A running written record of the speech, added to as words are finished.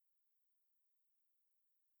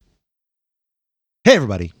Hey,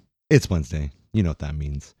 everybody. It's Wednesday. You know what that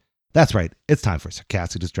means. That's right. It's time for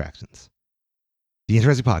Sarcastic Distractions, the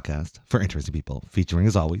interesting podcast for interesting people, featuring,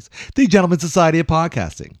 as always, the Gentleman Society of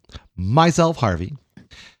Podcasting. Myself, Harvey,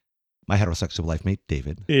 my heterosexual life mate,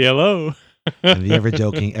 David, Hello, and the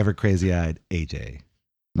ever-joking, ever-crazy-eyed AJ.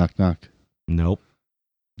 Knock, knock. Nope.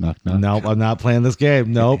 Knock, knock. Nope, I'm not playing this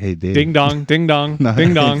game. Nope. Hey, Dave. ding dong, ding dong,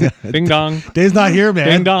 ding dong, ding dong, Dave's not here, man.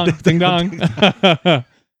 ding dong, ding dong.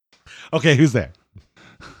 Okay, who's there?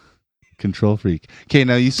 Control freak. Okay,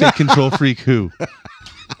 now you say control freak who?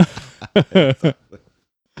 If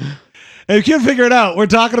you can't figure it out, we're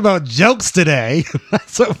talking about jokes today.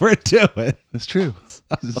 That's what we're doing. That's true.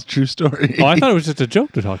 This is a true story. Oh, I thought it was just a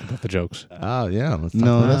joke to talk about the jokes. Oh, yeah. Let's talk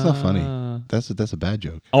No, about that's not Ah. funny. That's a bad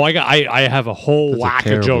joke. Oh, I have a whole That's a whack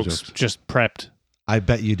of terrible jokes joke. just prepped. I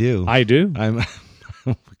bet you do. I do. I'm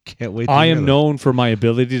can't wait to I hear am them. known for my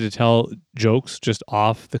ability to tell jokes just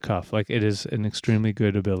off the cuff. Like, it is an extremely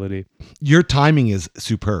good ability. Your timing is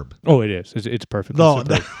superb. Oh, it is. It's perfect. No,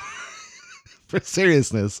 for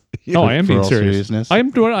seriousness. Oh, I am For being all serious. seriousness. I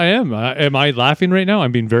am. Am I laughing right now?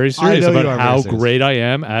 I'm being very serious know you about are how very serious. great I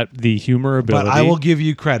am at the humor ability. But I will give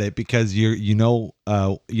you credit because you don't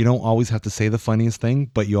always have to say the funniest thing,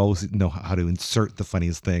 but you always know how to insert the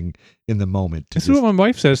funniest thing in the moment. This is what my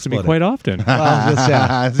wife says to me explode it. quite often. Well, just,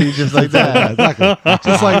 yeah. See, just like that. Yeah, exactly.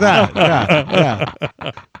 Just like that.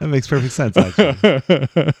 Yeah. That makes perfect sense,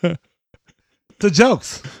 actually. So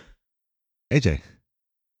jokes. AJ,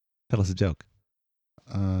 tell us a joke.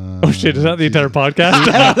 Oh shit! Is that the entire podcast?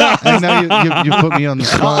 And now you put me on the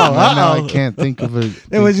spot. and now I can't think of a.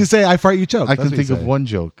 Hey, what did you say? I fart, you choke. I That's can what you think of say. one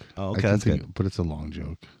joke. Oh, I okay, can that's think good. but it's a long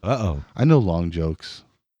joke. Uh-oh. I know long jokes.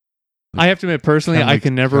 I have to admit, personally, Kinda I like-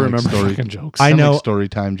 can never kinda like remember story- fucking jokes. I Kinda know- like story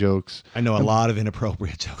time jokes. I know a lot of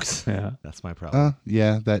inappropriate jokes. Yeah. That's my problem.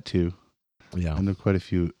 Yeah, that too. Yeah. I know quite a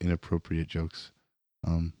few inappropriate jokes.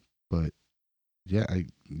 But yeah,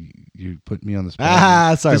 you put me on the spot.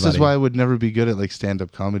 Ah, sorry, This buddy. is why I would never be good at like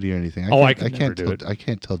stand-up comedy or anything. I could never do I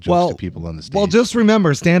can't tell jokes Well- to people on the stage. Well, just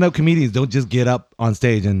remember, stand-up comedians don't just get up on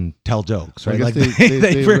stage and tell jokes, I right? guess Like they-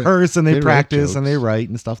 they they rehearse and they they write practice and they jokes. write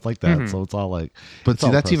and stuff like that. Mhm. So it's all like, but it's all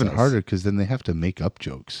see, that's even process. harder because then they have to make up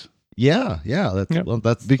jokes yeah. That's Yep. well,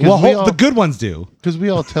 that's Because well, we all- the good ones do. because we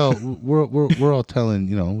all tell we're all telling,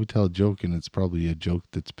 we tell a joke and it's probably a joke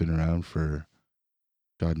that's been around for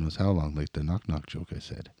God knows how long, like the knock knock joke I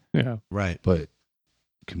said. Yeah. Right. But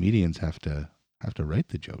comedians have to write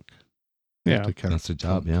the joke. They have Yeah. to kind That's of their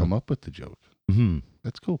job, yeah. come up with the joke. Hmm.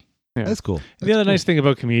 That's cool. Yeah. That's cool. The other That's nice thing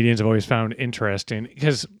about comedians I've always found interesting,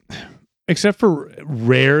 because except for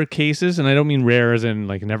rare cases, and I don't mean rare as in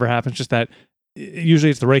like it never happens, just that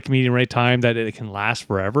usually it's the right comedian, right time, that it can last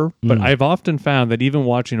forever. But Mm. I've often found that even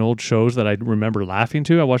watching old shows that I remember laughing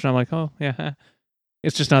to, I watch and I'm like, oh, yeah.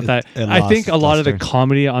 It's just not that. it I think lost a lot of the luster.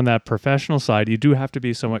 comedy on that professional side, you do have to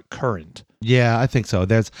be somewhat current. Yeah, I think so.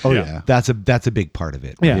 There's Oh Yeah. yeah. that's a big part of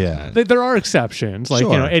it. Yeah. Yeah. There are exceptions, like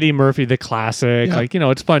Sure. Eddie Murphy, the classic. Yeah. Like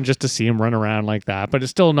it's fun just to see him run around like that, but it's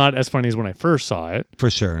still not as funny as when I first saw it, For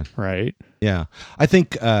sure. right? Yeah. I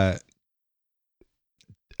think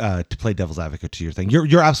to play devil's advocate to your thing,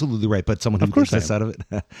 you're absolutely right. But someone who Of course takes this I out of it,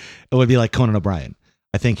 it would be like Conan O'Brien.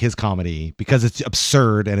 I think his comedy, because it's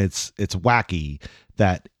absurd and it's wacky,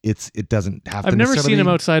 that it doesn't have to. I've never seen him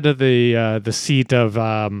necessarily- outside of the seat of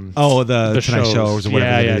Oh, the Tonight shows. Shows or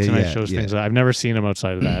whatever. Yeah, they did. Tonight Shows things. I've never seen him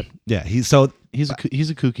outside of that. Yeah, he's He's a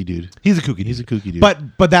kooky dude. he's a kooky. He's a kooky dude.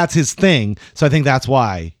 But that's his thing. So I think that's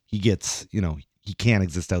why he gets, he can't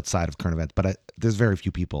exist outside of current events. But there's very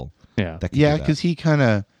few people Yeah, that can yeah, do that. because he kind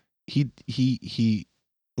of he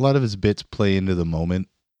a lot of his bits play into the moment,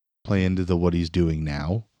 play into the what he's doing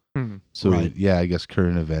now. Mhm. So Right. yeah, I guess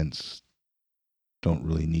current events don't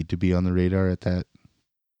really need to be on the radar at that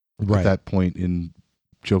point in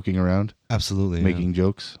joking around, Absolutely. making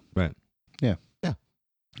jokes. Right. Yeah. Yeah.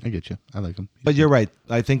 I get you. I like him. But you're right.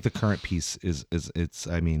 I think the current piece is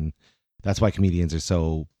I mean, that's why comedians are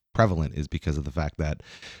so prevalent, is because of the fact that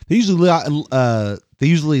they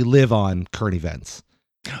usually live on current events.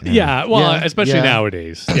 yeah. Well, Yeah, especially yeah.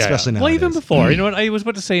 nowadays. Yeah. Especially Well, even nowadays. before. You know what? I was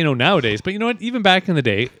about to say, nowadays, but you know what? Even back in the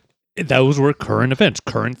day, those were current events,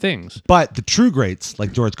 current things. But the true greats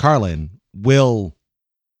like George Carlin will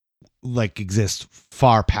like exist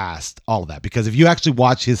far past all of that, because if you actually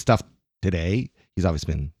watch his stuff today, he's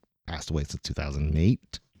obviously been passed away since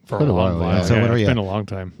 2008. For Quite a a long while, while. yeah. So Yeah, what are it's you- been a long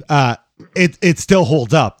time. It still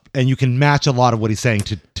holds up, and you can match a lot of what he's saying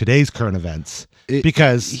to today's current events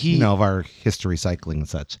because of our history cycling and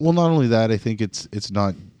such. Well, not only that, I think it's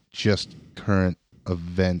not just current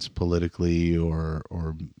events politically or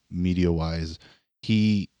media wise.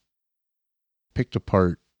 He picked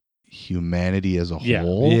apart humanity as a Yeah.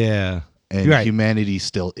 whole. Yeah. And Right. humanity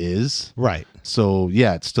still is. Right. So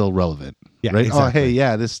yeah, it's still relevant. Yeah. Right. Exactly. Oh, hey,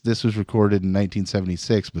 yeah, this was recorded in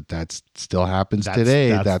 1976, but that still happens That's- today.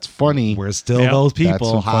 that's- That's funny. We're still Yeah. those That's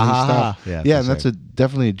people. some Ha, funny ha, stuff. ha. Yeah. Yeah, for and that's sure.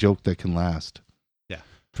 definitely a joke that can last.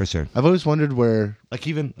 For sure. I've always wondered where. Like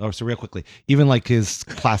even, so real quickly, even like his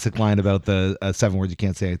classic line about the 7 words you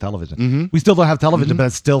can't say on television. Mm-hmm. We still don't have television, Mhm. but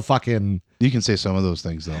it's still fucking. You can say some of those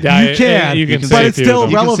things though. Yeah, You can, you can but say a it's few still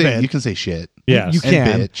of them. relevant. You can say shit. Yes. You And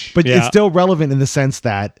can, bitch. but Yeah. it's still relevant in the sense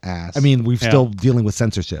that Ass. I mean we're Yeah. still dealing with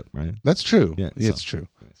censorship, right? That's true. Yeah, Yeah, so- it's true.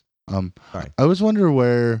 Sorry. I always wonder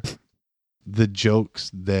where the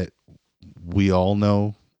jokes that we all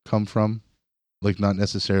know come from, like not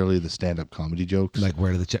necessarily the stand-up comedy jokes. Like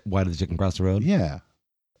why did the chicken cross the road? yeah,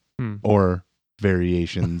 Hmm. or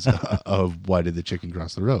variations of why did the chicken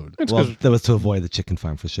cross the road? It's Well, 'cause- that was to avoid the chicken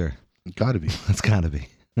farm for sure. Got to be. That's gotta be.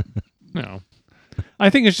 no. I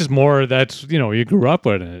think it's just more that's, you grew up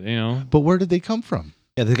with it, But where did they come from?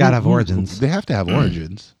 Yeah, they gotta have origins. They have to have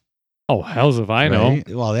origins. Oh, hells if I know. Right?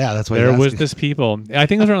 Well, yeah, that's why There you're was asking. this people. I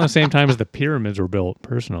think it was around the same time as the pyramids were built,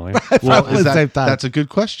 personally. Well, Probably the same time. that's a good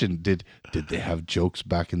question. Did they have jokes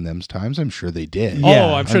back in them's times? I'm sure they did. Yeah.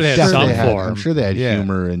 Oh, I'm sure they had some form. I'm sure they had Yeah.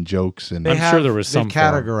 humor and jokes and I'm sure there was some They've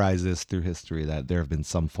form. categorized this through history that there have been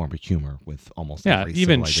some form of humor with almost Yeah, every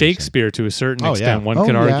even civilization. Shakespeare to a certain Oh, extent, yeah. one Oh,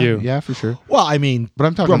 can yeah, argue. Yeah, for sure. Well, I mean, But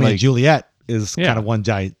I'm talking Romeo like and Juliet is Yeah. kind of one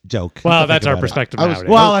giant joke. Well, Think that's our about it. perspective I was- nowadays.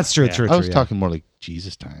 Well, that's true. Yeah. True. I was true, yeah. talking more like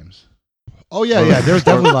Jesus times. Oh yeah, yeah. There's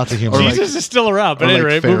definitely lots of humor. or like- Jesus is still around, but Or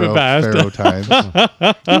anyway, like moving past. Pharaoh times.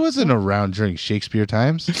 He wasn't around during Shakespeare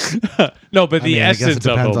times. No, but I the mean, I guess essence it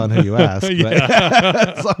depends of on them. who you ask. but-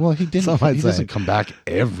 Yeah. So- Well, he didn't. Some might He say. doesn't come back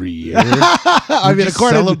every year. I We mean, just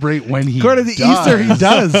according celebrate when he to does. Easter, he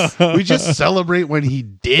does. We just celebrate when he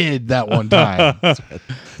did that one time.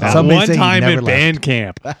 Some may one say he time never in left. band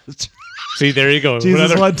camp. See, there you go. Jesus,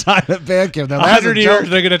 Another one time at band camp. Now that's a 100 years joke.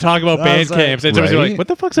 they're going to talk about band That's right. camps. And somebody's Right? like, what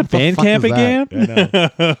the fuck's a the band fuck camp is again?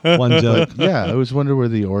 that? One joke. Yeah, I always wonder where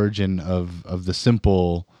the origin of the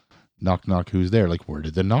simple knock knock who's there. Like, where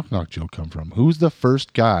did the knock knock joke come from? Who's the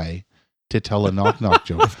first guy to tell a knock knock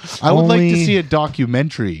joke? I would like to Only- see a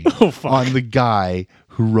documentary Oh, fuck. on the guy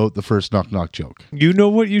who wrote the first knock knock joke. You know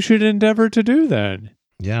what you should endeavor to do then?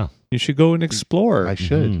 Yeah, You should go and explore. I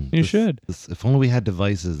should. Mhm. You should. If only we had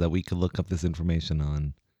devices that we could look up this information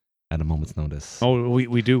on at a moment's notice. Oh,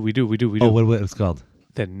 we do. Oh, what it's called?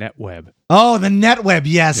 The net web. Oh, the net web.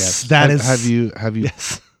 Yes, that is. Have you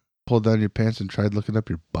Yes, pulled down your pants and tried looking up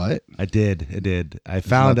your butt? I did. I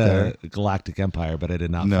found not a there. galactic empire, but I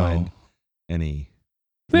did not No. find any.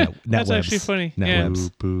 Yeah, net that's webs. actually funny. Net Yeah. webs.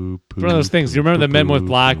 Poo, poo, It's one of those things. You remember the Men with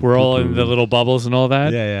Black? We're all in the little bubbles and all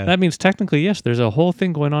that. Yeah, yeah. That means technically, yes, there's a whole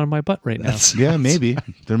thing going on in my butt right now. That's- Yeah, maybe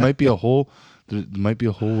there might be a whole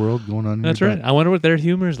world going on. In That's your right. I wonder what their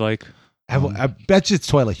humor's like. I bet you it's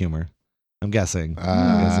toilet humor. I'm guessing. butt.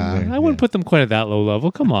 I'm guessing there. I wouldn't put them quite at that low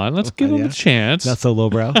level. Come on, let's give them Yeah. a chance. Not so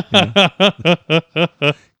lowbrow. Yeah.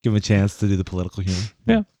 Give him a chance to do the political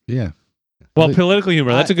humor. Yeah. Well, But- political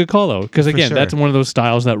humor, that's a good call, though. Because, For again, sure. that's one of those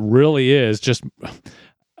styles that really is just.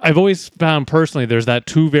 I've always found personally there's that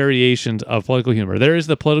two variations of political humor. There is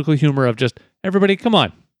the political humor of just, everybody, come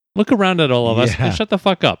on, look around at all of us Yeah. and shut the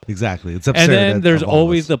fuck up. Exactly. It's absurd. And then that- there's of all of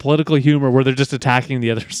always us. the political humor where they're just attacking the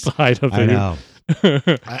other side of I it. know.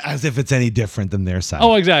 As if it's any different than their side.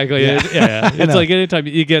 Oh, exactly. Yeah. Yeah. I It's know. like anytime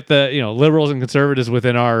you get the, liberals and conservatives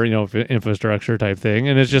within our, infrastructure type thing.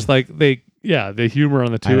 And it's just like the humor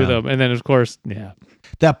on the two of know. them. And then, of course, yeah.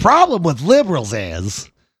 The problem with liberals is.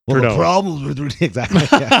 Well, Trudeau. the problem with exactly.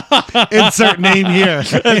 Yeah. Insert name here.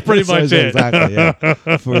 That's pretty much it. Exactly.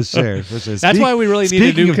 Yeah. For sure. That's why we really need a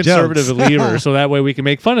speaking new of conservative jokes. leader, so that way we can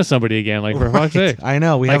make fun of somebody again. Like, for fuck's sake. I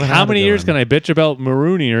know. We Like, haven't how had many a good years one. can I bitch about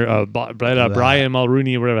Maroney or Brian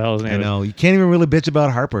Mulrooney or whatever the hell his name I is? know. You can't even really bitch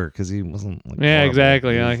about Harper because he wasn't. Like, Yeah, horrible.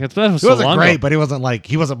 exactly. He was- Like, that was he so wasn't long great, ago. but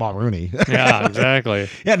he wasn't Paul Rooney. Yeah, exactly.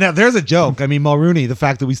 Yeah, now there's a joke. I mean, Mulrooney, the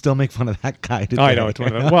fact that we still make fun of that guy today. Oh, I know. It's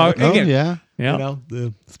one of them. Well, Oh again, yeah. yeah. You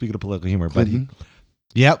know, speaking of political humor, Clinton. but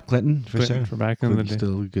yep, Clinton for Clinton sure. for back in the Clinton's day.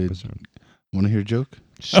 still good. For sure. Want to hear a joke?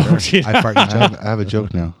 Sure. Oh, gee. I fart in I joke. have, I have a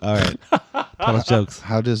joke now. All right, tell us jokes.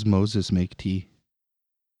 How does Moses make tea?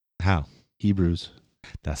 How? Hebrews.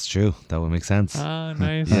 That's true. That would make sense. Ah,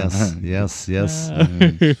 nice. Yes. Ah.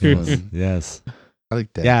 Yes. I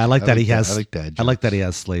like that. Yeah, I like that he has- I like that. I like that he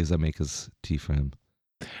has slaves that make his tea for him.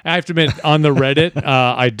 I have to admit, on the Reddit,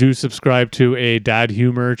 I do subscribe to a dad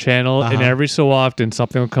humor channel, and Uh-huh. every so often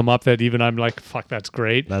something will come up that even I'm like, "Fuck, that's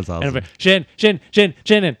great." That's And awesome. I'm like,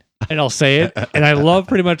 Shin, and I'll say it, and I love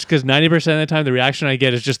pretty much because 90% of the time the reaction I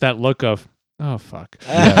get is just that look of, Oh, fuck.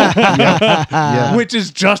 Yeah. Which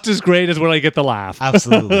is just as great as when I get the laugh.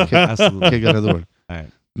 Absolutely. Absolutely. Okay, got another one. All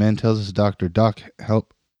right. Man tells his doctor, Doc,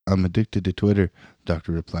 help. I'm addicted to Twitter.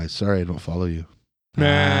 Doctor replies, sorry, I don't follow you.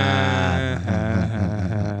 Yeah,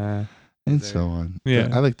 And so on. Yeah.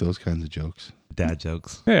 I like those kinds of jokes. Dad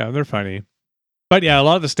jokes. they're funny. But yeah, a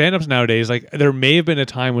lot of the stand-ups nowadays, like there may have been a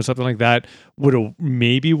time when something like that would have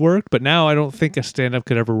maybe worked, but now I don't think a stand-up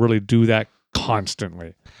could ever really do that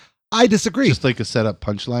constantly. I disagree. Just like a setup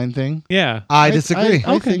punchline thing. Yeah. I disagree.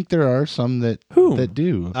 I think there are some that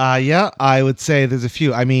do. Yeah, I would say there's a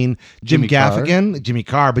few. I mean, Jimmy Carr,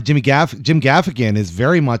 but Jim Gaffigan is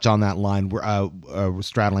very much on that line. We're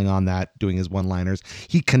straddling on that, doing his one-liners.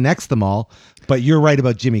 He connects them all, but you're right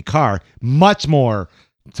about Jimmy Carr. Much more.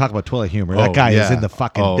 Talk about toilet humor. That guy is in the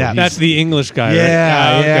fucking depth. That's the English guy, right?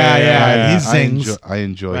 Yeah. He sings. I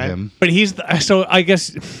enjoy him. But so I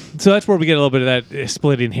guess, so that's where we get a little bit of that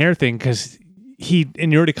splitting hair thing, because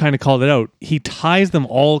and you already kind of called it out, he ties them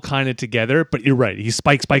all kind of together, but you're right. He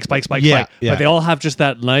spike. But they all have just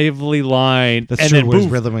that lively line. That's and true, then where he's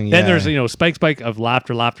boom, rhythming, then there's, spike of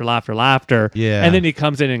laughter. Yeah. And then he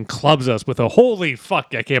comes in and clubs us with a holy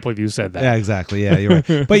fuck, I can't believe you said that. Yeah, exactly. Yeah, you're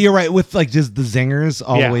right. But you're right with like just the zingers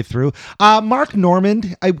all the way through. Mark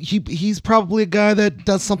Normand, he's probably a guy that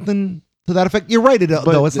does something to that effect. You're right,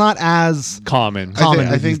 though. It's not as common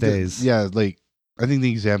these days. I think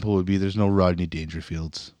the example would be there's no Rodney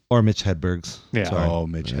Dangerfields. Or Mitch Hedberg's. Yeah. Sorry. Oh,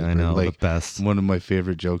 Mitch Hedberg. I know, like, the best. One of my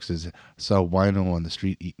favorite jokes is, I saw wino on the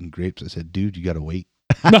street eating grapes. I said, dude, you got to wait.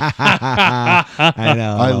 I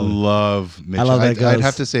know. I love Mitch. I love that I'd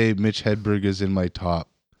have to say Mitch Hedberg is in my top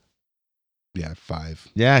 5.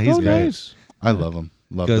 Yeah, he's great. Nice. I love him.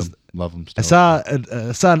 Love him. I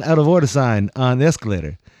Still. saw an out of order sign on the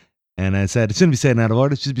escalator, and I said it shouldn't be said out of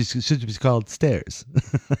order. It should be called stairs.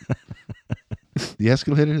 The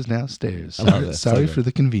escalator is now stairs. I love it. Sorry So for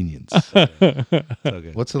the convenience. So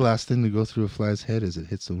good. What's the last thing to go through a fly's head as it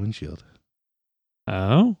hits the windshield?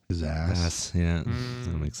 Oh? His ass. Yes, yeah,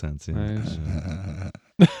 that makes sense. Yeah, Nice.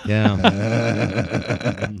 yeah.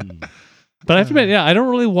 But I have to admit, I don't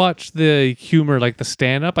really watch the humor, like the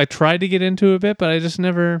stand-up. I tried to get into a bit, but I just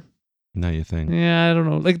never... Not your thing. Yeah, I don't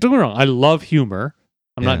know. Like, don't get me wrong. I love humor.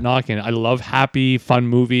 I'm not knocking it. I love happy, fun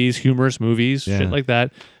movies, humorous movies, shit like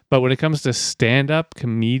that. But when it comes to stand-up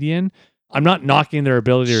comedian, I'm not knocking their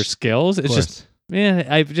ability or skills. It's just,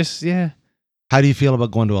 How do you feel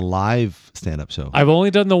about going to a live stand-up show? I've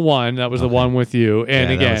only done the one. That was the one with you.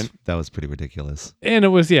 And again, that was pretty ridiculous. And it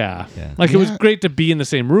was, like it was great to be in the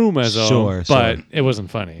same room as them, but it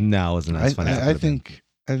wasn't funny. No, it wasn't as funny. I think,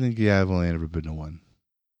 I've only ever been to one.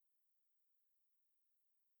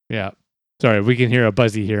 Yeah. Sorry, we can hear a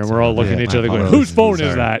buzzy here, and we're all looking at each other going, apologies. whose phone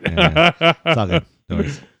is that? Yeah. It's all good. No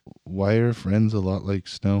worries. Why are friends a lot like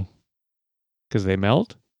snow? Because they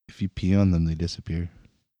melt? If you pee on them, they disappear.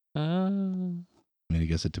 I I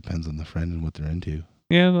guess it depends on the friend and what they're into.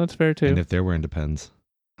 Yeah, that's fair too. And if they're wearing depends.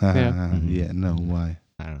 Yeah, no, why?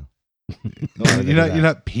 I don't know. You're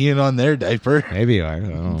not peeing on their diaper. Maybe you are. I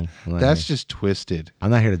don't know. That's just twisted. I'm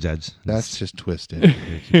not here to judge. That's just twisted.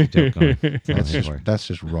 Keep the joke going. That's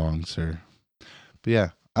just wrong, sir. But yeah,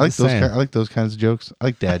 I like those kinds of jokes. I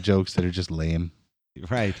like dad jokes that are just lame.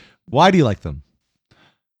 Right. Why do you like them?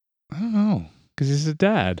 I don't know. Because he's a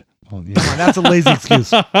dad. Well, yeah. Come on, that's a lazy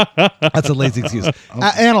excuse. That's a lazy excuse.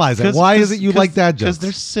 Analyze it. Why is it you like dad jokes? Because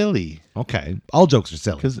they're silly. Okay. All jokes are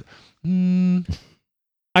silly. Because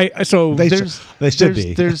they should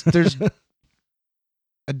be. There's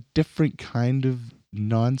a different kind of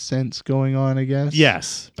nonsense going on, I guess.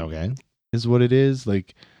 Yes. Okay. Is what it is.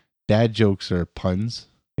 Like dad jokes are puns.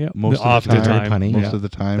 Yeah. Most of the time. Punny, most of the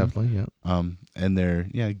time. Definitely, yeah. And they're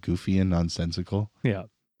goofy and nonsensical. Yeah.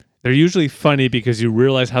 They're usually funny because you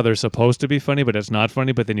realize how they're supposed to be funny, but it's not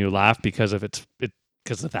funny, but then you laugh because of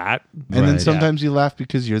because of that. And then sometimes you laugh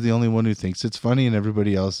because you're the only one who thinks it's funny and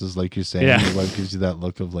everybody else is like you're saying, your wife gives you that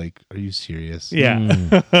look of like, are you serious? Yeah.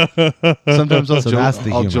 Sometimes I'll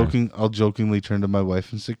I'll jokingly turn to my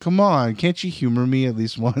wife and say, come on, can't you humor me at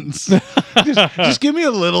least once? just give me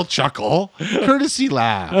a little chuckle. Courtesy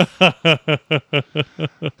laugh.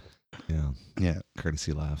 Yeah.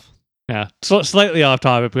 Courtesy laugh. Yeah, slightly off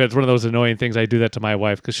topic, but it's one of those annoying things. I do that to my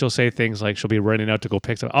wife because she'll say things like she'll be running out to go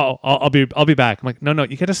pick something. Oh, I'll be back. I'm like, no,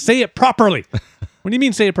 you got to say it properly. What do you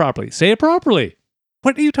mean say it properly? Say it properly.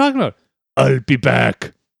 What are you talking about? I'll be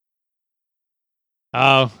back.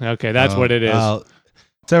 Oh, okay, that's what it is. So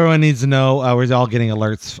everyone needs to know we're all getting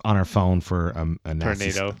alerts on our phone for a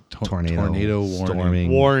nasty tornado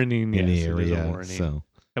warning in the yes, area. Warning. So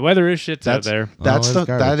the weather is shit out there.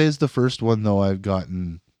 That is the first one though I've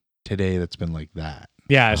gotten today that's been like that.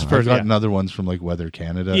 Yeah, it's I've first. gotten other ones from like Weather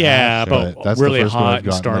Canada. Yeah, but but that's really the first one hot I've and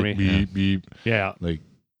gotten, stormy. Like, beep, beep. Yeah. Like,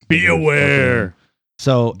 Be aware.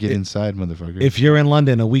 So Get inside, motherfucker. if you're in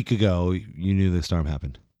London a week ago, you knew the storm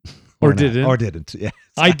happened. Or not. didn't. Or didn't. Yeah.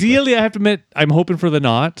 Ideally, I have to admit, I'm hoping for the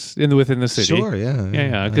not within the city. Sure, yeah.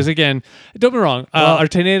 Yeah. Because again, don't be wrong. Our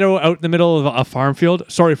tornado out in the middle of a farm field.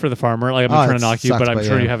 Sorry for the farmer. Like I'm not trying to knock you, but I'm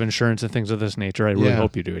sure you have insurance and things of this nature. I really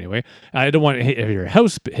hope you do anyway. I don't want to hit your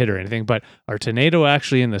house hit or anything, but our tornado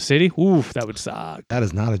actually in the city, oof, that would suck. That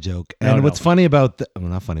is not a joke. And what's funny about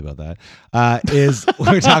not funny about that is we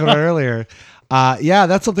were talking about earlier. Yeah,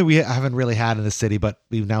 that's something we haven't really had in the city, but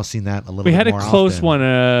we've now seen that a little bit more. We had a close often. one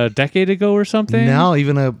a decade ago or something. No,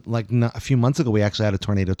 even a few months ago, we actually had a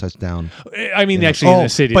tornado touchdown. I mean, actually in the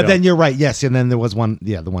city. But then you're right. Yes, and then there was one.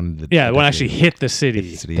 Yeah, the one. The one actually hit the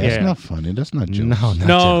city. That's not funny. That's not jokes.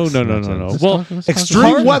 No. No. Well,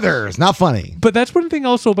 extreme weather is not funny. But that's one thing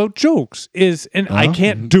also about jokes is, and I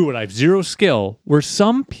can't do it. I have zero skill. Where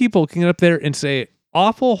some people can get up there and say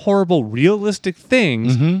awful, horrible, realistic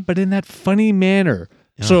things, but in that funny manner.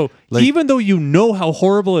 Yeah. So even though you know how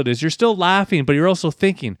horrible it is, you're still laughing, but you're also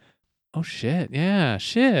thinking, "Oh shit, yeah,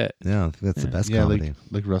 shit." Yeah, I think that's the best comedy.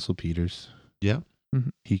 Like Russell Peters. Yeah,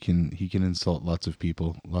 he can insult lots of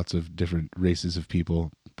people, lots of different races of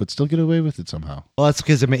people, but still get away with it somehow. Well, that's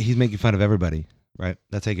because he's making fun of everybody. Right,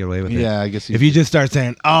 that's how you get away with it. Yeah, I guess if you just start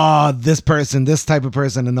saying, "Oh, this person, this type of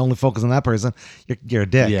person," and only focus on that person, you're a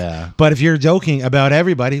dick. Yeah. But if you're joking about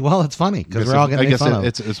everybody, well, it's funny because we're all getting made fun of.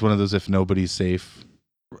 It's one of those if nobody's safe.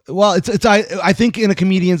 Well, I think in a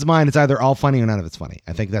comedian's mind, it's either all funny or none of it's funny.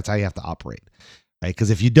 I think that's how you have to operate, right? Because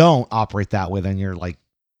if you don't operate that way, then you're like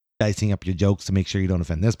dicing up your jokes to make sure you don't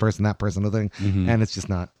offend this person, that person, other thing, and it's just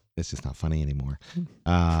not funny anymore.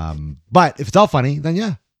 But if it's all funny, then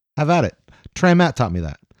yeah, have at it. Trey Matt taught me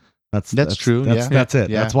that. That's true. That's it.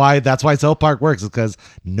 Yeah. That's why South Park works, is because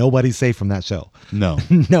nobody's safe from that show. No,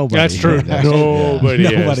 nobody. That's true.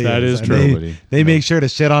 Nobody is. That is true. They make sure to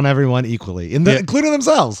shit on everyone equally, including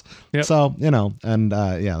themselves. Yep. So and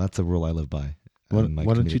that's a rule I live by. Why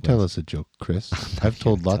don't you tell us a joke, Chris? I've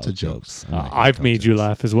told lots of jokes. I've made you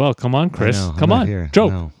laugh as well. Come on, Chris. Come on.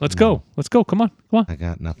 Joke. No, Let's go. Let's go. Come on. I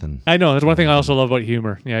got nothing. I know. That's one thing I also love about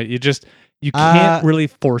humor. Yeah, you can't really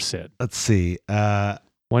force it. Let's see.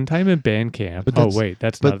 One time in band camp. That's funny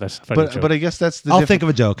joke. But I guess that's the. I'll think of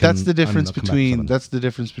a joke. That's the difference between. That's the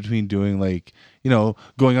difference between doing like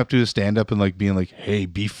going up to a stand up and like being like, hey,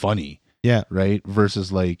 be funny. Yeah. Right.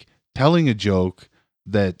 Versus like telling a joke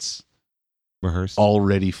that's rehearsed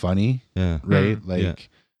already funny. Yeah. Right. Like.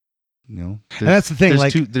 And that's the thing.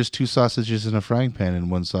 There's two sausages in a frying pan,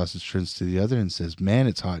 and one sausage turns to the other and says, "Man,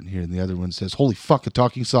 it's hot in here," and the other one says, "Holy fuck, a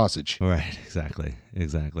talking sausage!" Right? Exactly.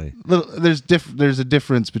 There's a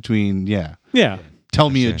difference between tell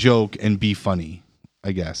me a joke and be funny,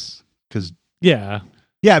 I guess, because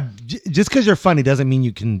just because you're funny doesn't mean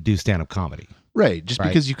you can do stand-up comedy, right? Just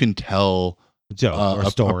because you can tell a joke or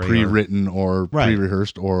a story, a pre-written or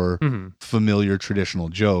pre-rehearsed or familiar traditional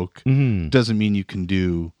joke, doesn't mean you can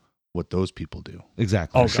do what those people do.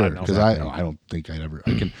 Exactly. Oh, sure. Because I don't think I'd ever.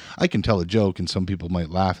 I can tell a joke and some people might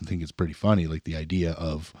laugh and think it's pretty funny, like the idea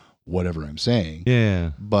of whatever I'm saying.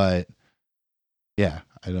 Yeah. But yeah,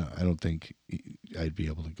 I don't think I'd be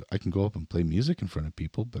able to. I can go up and play music in front of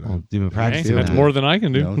people, but that's more than I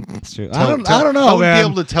can do. That's true. I don't know. I would be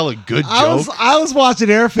able to tell a good joke. I was watching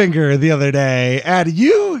Airfinger the other day, and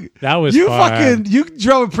you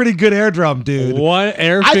drove a pretty good air drum, dude. What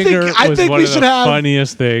Airfinger was one of the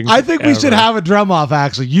funniest things. I think we should have a drum off.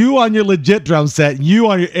 Actually, you on your legit drum set, and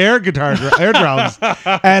you on your air drums,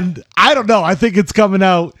 and I don't know. I think it's coming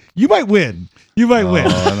out. You might win. You might win.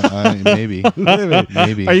 Maybe.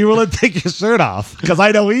 Maybe. Are you willing to take your shirt off? Because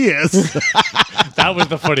I know he is. That was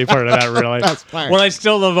the funny part of that, really. What I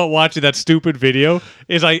still love about watching that stupid video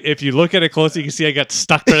is like, if you look at it closely, you can see I got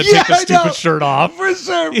stuck trying to take the stupid shirt off. For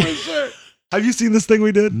sure. Have you seen this thing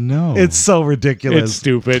we did? No. It's so ridiculous. It's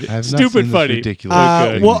stupid. Stupid funny.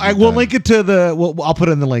 Ridiculous. We'll link it to I'll put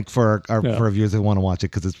it in the link for our viewers that want to watch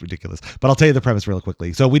it because it's ridiculous. But I'll tell you the premise real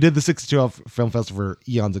quickly. So we did the 62 Film Festival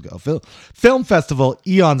eons ago. Film Festival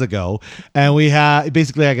eons ago, and we had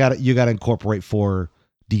basically you got to incorporate 4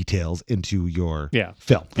 details into your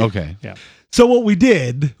film. Okay. Yeah. So what we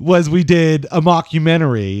did was we did a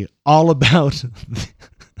mockumentary all about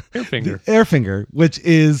Airfinger, which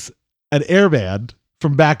is an air band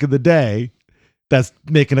from back in the day that's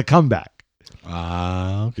making a comeback.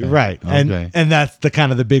 Okay. Right. Okay. And that's the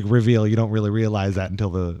kind of the big reveal. You don't really realize that until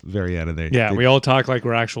the very end of the Yeah, we all talk like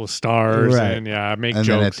we're actual stars, Right. and make And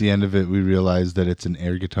then at jokes. the end of it, we realize that it's an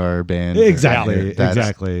air guitar band. Exactly. That's-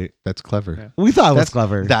 Exactly. That's clever. Yeah. We thought it was That's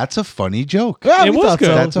clever. That's a funny joke. Yeah, It we was thought good.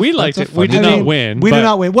 so. That's a- We liked that's it. a We funny- did I not mean, win. We but did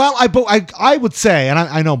not win. Well, I would say, and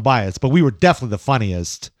I know bias, but we were definitely the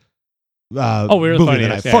funniest. We were the movie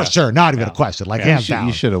funniest, tonight, for yeah. sure. Not even Yeah. a question. Like Yeah. hands down.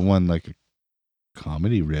 You should have won like a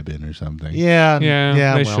comedy ribbon or something. Yeah,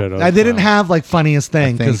 Yeah, they well, should've. they didn't have like funniest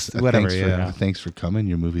thing Thanks, because whatever. thanks Yeah, thanks for coming.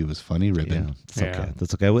 Your movie was funny, ribbon. yeah, it's Yeah. okay.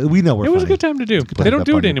 That's okay. We know we're. it was a funny. good time to do. put They it don't up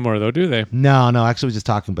do on it your- anymore, though, do they? No, actually, we just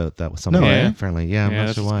talking about that with someone. No, yeah. apparently, yeah. I'm Yeah, not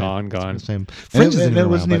it's sure just why. gone. Same. And Fringe isn't it even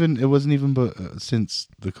wasn't around, even. It wasn't even since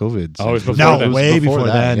the COVID. Oh, it was since- before no, then. it was way before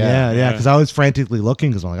that, then. Yeah, Yeah. because I was frantically looking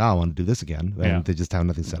because I'm like, oh, I want to do this again, and Yeah. they just have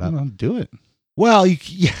nothing set I up. don't know, do it. Well,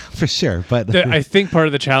 yeah, for sure, but I think part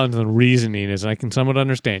of the challenge and the reasoning is, and I can somewhat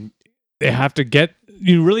understand, they have to get.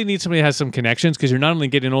 You really need somebody that has some connections because you're not only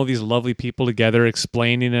getting all these lovely people together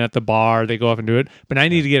explaining it at the bar, they go off and do it, but I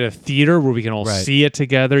need to get a theater where we can all Right. see it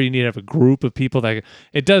together. You need to have a group of people that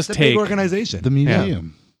it does it's a big take. organization. The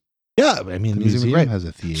museum. Yeah, I mean, The the museum museum, right. has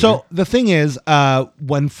a theater. So the thing is,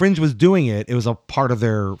 when Fringe was doing it, it was a part of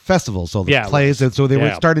their festival. So the Yeah, it plays, and so they were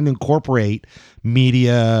Yeah. starting to incorporate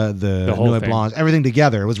media, the whole Nuit thing. Blanche, everything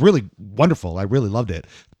together. It was really wonderful. I really loved it.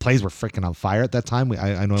 Plays were freaking on fire at that time.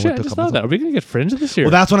 I know I Shit, went I to a just couple. thought that. Are we going to get Fringe this year?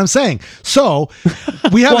 Well, that's what I'm saying. So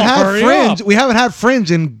we haven't Well, had hurry Fringe. up. We haven't had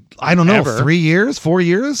Fringe in I don't know Ever. 3 years, 4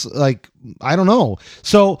 years. Like I don't know.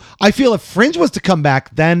 So I feel if Fringe was to come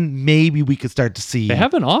back, then maybe we could start to see. they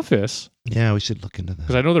have an office Yeah, we should look into that.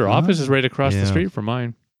 because I know their office is right across Yeah. the street from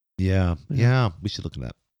mine. Yeah, we should look into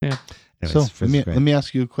that. Yeah. Anyways, So let Fringe me is great. let me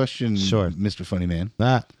ask you a question, Sure. Mr. Funny Man.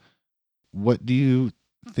 That What do you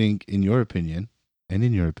think, in your opinion, and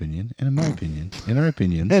in your opinion, and in my opinion, in our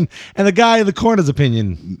opinions? and the guy in the corner's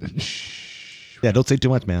opinion. Shh. Yeah, don't say too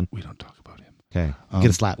much, man. We don't talk about him. Okay, get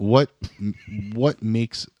a slap. What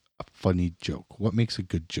makes a funny joke? What makes a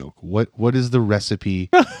good joke? What is the recipe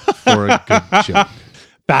for a good joke?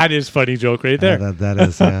 That is funny joke right there. That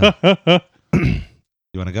is. Yeah.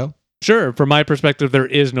 You want to go? Sure. From my perspective, there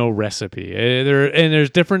is no recipe. There's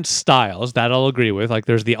different styles that I'll agree with. Like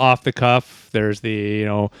there's the off the cuff. There's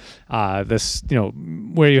the this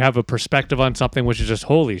where you have a perspective on something, which is just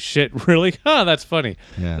holy shit, really? That's funny.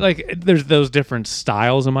 Yeah. Like there's those different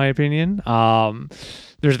styles, in my opinion.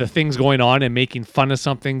 There's the things going on and making fun of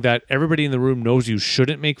something that everybody in the room knows you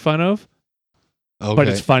shouldn't make fun of, Okay. but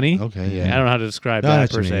it's funny. Okay, I yeah. don't know how to describe No, I know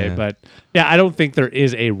that what per you se, mean, yeah. but yeah, I don't think there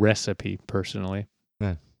is a recipe personally.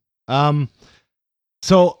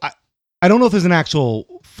 So I don't know if there's an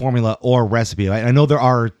actual formula or recipe. I know there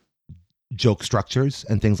are joke structures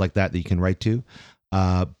and things like that you can write to.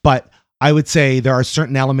 But I would say there are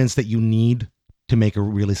certain elements that you need to make a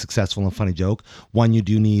really successful and funny joke. One, you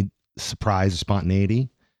do need surprise or spontaneity.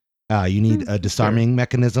 You need a disarming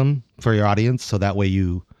mechanism for your audience, so that way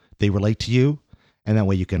they relate to you, and that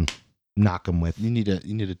way you can knock them with. You need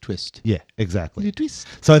a twist. Yeah, exactly. You need a twist.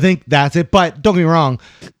 So I think that's it. But don't get me wrong,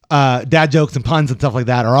 dad jokes and puns and stuff like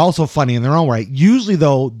that are also funny in their own right. Usually,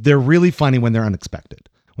 though, they're really funny when they're unexpected,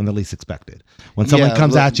 when they're least expected. When someone Yeah,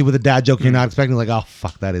 comes look- at you with a dad joke you're not expecting, like, oh,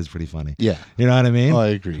 fuck, that is pretty funny. Yeah. You know what I mean? Oh, I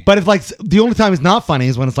agree. But if like the only time it's not funny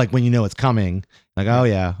is when it's like when you know it's coming, like, oh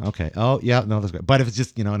yeah, okay, oh yeah, no, that's great. But if it's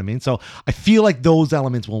just, you know what I mean? So I feel like those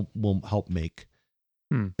elements will help make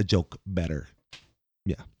a joke better.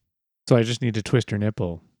 So I just need to twist your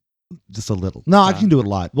nipple. Just a little. No, I can do it a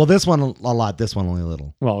lot. Well, this one a lot. This one only a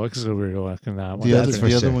little. Well, because we were looking at that one. the that's other, for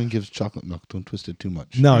the other sure. one gives chocolate milk. Don't twist it too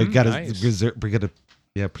much. No, you got to Nice. preserve that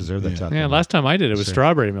Yeah. chocolate. Yeah, last time I did it was Sure.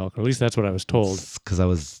 strawberry milk. Or at least that's what I was told. Because I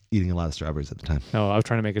was eating a lot of strawberries at the time. No, I was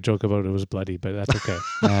trying to make a joke about it was bloody, but that's okay.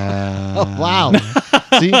 Oh, wow.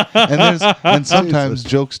 See, and sometimes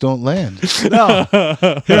jokes don't land. No.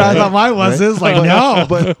 Here, I thought mine was. Right? This like, no.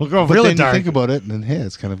 But, we'll go but really then dark. you think about it, and then hey,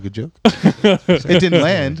 it's kind of a good joke. It didn't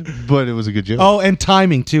land, but it was a good joke. Oh, and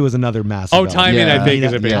timing too is another massive. Oh, element. timing, Yeah. I think,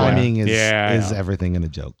 is a big one. Timing is Yeah. everything in a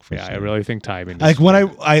joke. For Yeah, sure. I really think timing is Like when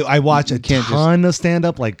I watch a You can't just- ton of stand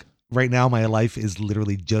up, like right now my life is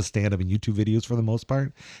literally just stand up and YouTube videos for the most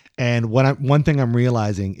part. And one thing I'm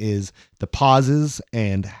realizing is the pauses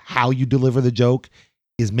and how you deliver the joke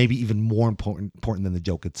is maybe even more important than the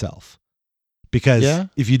joke itself. Because Yeah.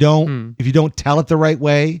 if you don't tell it the right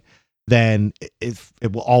way, then it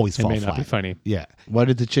will always it fall may flat. not be funny Yeah. Why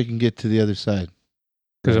did the chicken get to the other side?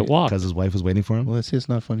 because it walked. Because his wife was waiting for him. Well, let's say it's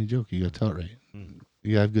not a funny joke. You got to tell it right. Mm.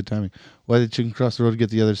 You got to have good timing. Why did the chicken cross the road to get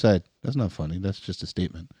to the other side? That's not funny. That's just a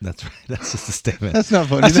statement. That's right. That's just a statement. That's not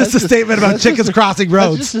funny. That's just a statement about that's chickens just a- crossing That's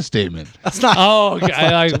roads. just a statement. That's not. Oh,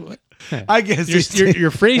 okay. I guess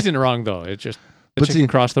You're phrasing it wrong though. It's just the chicken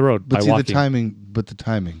crossed the road by But see, walking. the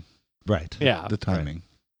timing. right. Yeah. The timing.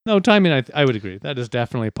 No, timing, I would agree. That is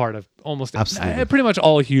definitely part of almost Absolutely. pretty much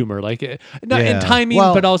all humor. Like, not Yeah. in timing,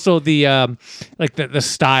 Well- but also the like the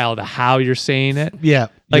style, the how you're saying it. Yeah.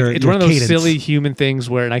 Like, it's one of those cadence. silly human things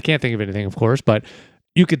where, and I can't think of anything, of course, but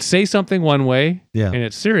you could say something one way Yeah. and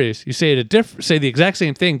it's serious. You say it say the exact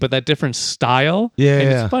same thing, but that different style. Yeah, and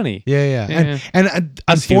yeah. it's funny. Yeah. Yeah. And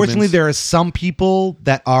Us unfortunately, humans. there are some people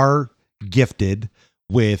that are gifted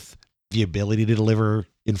with the ability to deliver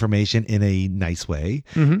information in a nice way,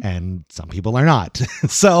 Mhm. and some people are not.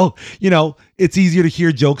 So, it's easier to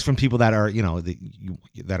hear jokes from people that are,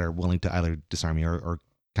 that are willing to either disarm you or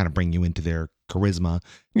kind of bring you into their charisma.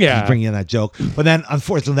 Yeah. Bring in that joke. But then,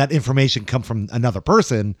 unfortunately, that information come from another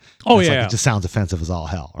person. Oh, it's yeah. like, it just sounds offensive as all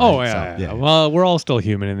hell. Oh, right? yeah, So, yeah. Well, we're all still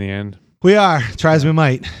human in the end. We are. Try as we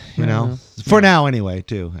might, Yeah. For now anyway,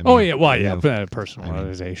 too. I mean, Oh, yeah. Well, yeah. you know,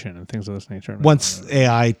 Personalization and things of this nature. once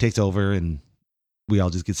AI takes over and we all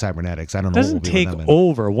just get cybernetics, I don't know. Doesn't what will take be with them.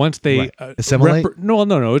 over once they Right. Assimilate?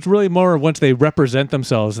 no. It's really more once they represent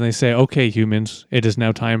themselves and they say, "Okay, humans, it is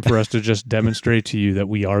now time for us to just demonstrate to you that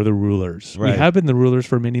we are the rulers. Right. We have been the rulers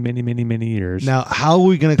for many, many, many, many years." Now, how are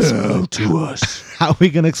we going to explain to us, How are we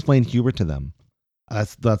going to explain Hubert to them?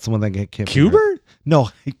 That's the one that can't. figure out. Cubert? No,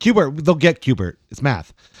 Hubert. They'll get Hubert. It's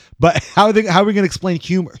math. But how are we going to explain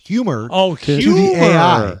humor? Oh, to humor. the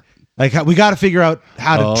AI? Like we got to figure out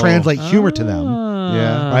how to translate humor to them.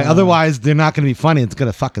 Yeah. Right. Otherwise, they're not going to be funny. It's going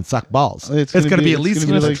to fucking suck balls. It's going to be at least.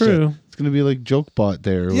 gonna be That's like, true. It's going to be like Jokebot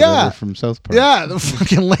there or Yeah. whatever from South Park. Yeah, the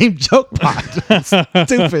fucking lame joke pot.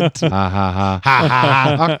 Stupid. Ha ha ha. Ha,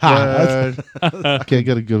 ha, ha, ha. Awkward. Okay, I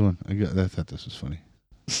got a good one. I thought this was funny.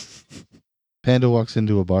 Panda walks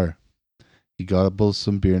into a bar. He gobbles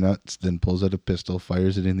some beer nuts, then pulls out a pistol,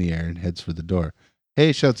 fires it in the air, and heads for the door.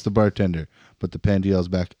 Hey, shouts the bartender. But the panda yells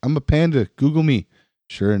back, I'm a panda. Google me.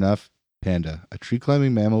 Sure enough, panda, a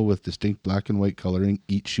tree-climbing mammal with distinct black and white coloring,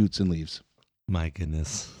 eats, shoots, and leaves. My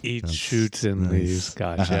goodness. Eat, That's shoots, and nice. leaves.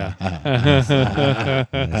 Gotcha.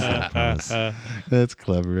 Nice. That's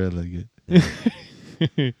clever. I like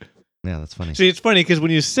it. Yeah, that's funny. See, it's funny because when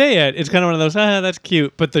you say it, it's kind of one of those, that's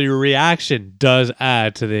cute, but the reaction does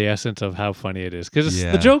add to the essence of how funny it is. Because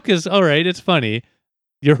Yeah. the joke is, all right, it's funny.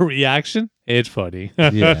 Your reaction, it's funny.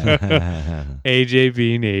 Yeah. AJ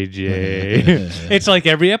being AJ. It's like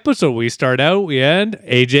every episode we start out, we end.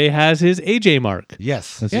 AJ has his AJ mark.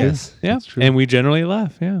 Yes. That's yes. true. Yeah. That's true. And we generally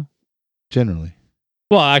laugh. Yeah. Generally.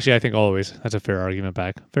 Well, actually, I think always. That's a fair argument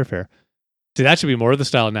back. Fair. See, that should be more of the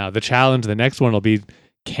style now. The challenge, the next one will be,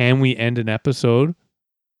 can we end an episode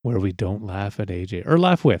where we don't laugh at AJ? Or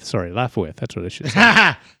laugh with. Sorry, laugh with. That's what I should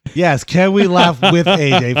say. Yes. Can we laugh with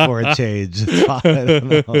AJ for a change? It's fine. I don't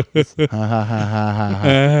know. Ha ha ha ha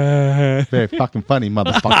ha. Very fucking funny,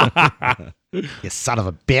 motherfucker. You son of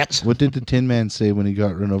a bitch. What did the Tin Man say when he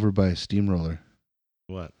got run over by a steamroller?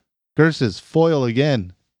 What? Curses, foil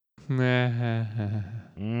again.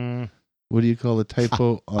 Mm. What do you call a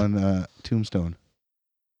typo on Tombstone?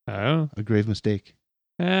 Oh. A grave mistake.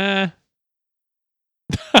 The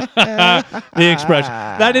expression.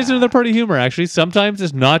 That is another part of humor, actually. Sometimes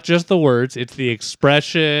it's not just the words, it's the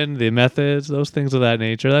expression, the methods, those things of that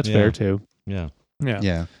nature. That's Yeah. fair, too. Yeah.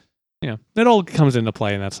 Yeah. It all comes into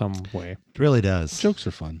play in that some way. It really does. Jokes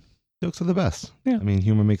are fun. Jokes are the best. Yeah. I mean,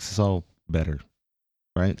 humor makes us all better.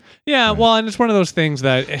 Right? Yeah, Right. well, and it's one of those things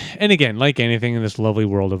that, and again, like anything in this lovely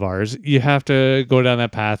world of ours, you have to go down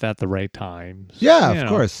that path at the right time. Yeah, You of know,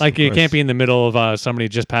 course. Like of you course. can't be in the middle of somebody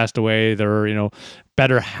just passed away. Their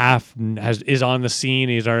better half is on the scene.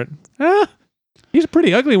 He's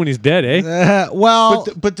pretty ugly when he's dead, eh? Well,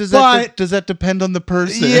 But does that depend on the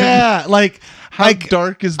person? yeah, like How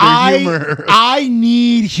dark is their humor? I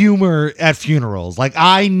need humor at funerals. Like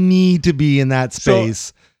I need to be in that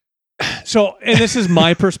space. So, and this is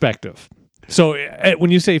my perspective. So, when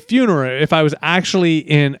you say funeral, if I was actually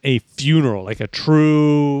in a funeral, like a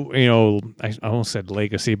true, I almost said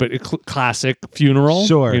legacy, but a classic funeral,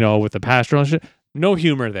 Sure. with the pastor and shit, no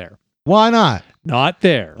humor there. Why not? Not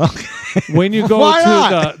there. Okay. When you go Why to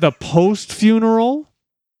not? the post funeral,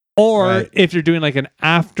 or Right. if you're doing like an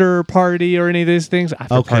after party or any of these things,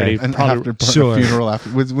 after Okay. party, An probably. Sure. funeral after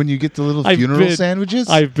when you get the little I've funeral been- sandwiches.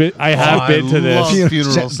 I have been to this. love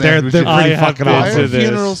funeral They're sandwiches. pretty I have fucking been Why to awesome. are this,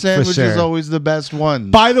 funeral sandwiches sure. always the best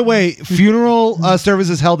ones? By the way, funeral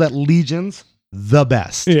services held at Legions, the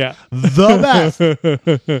best. Yeah. The best.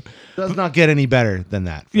 Does not get any better than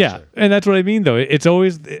that. for Yeah, sure. and that's what I mean, though. It's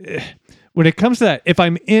always when it comes to that. If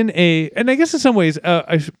I'm in and I guess in some ways,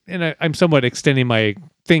 I'm somewhat extending my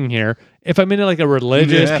thing here. If I'm into like a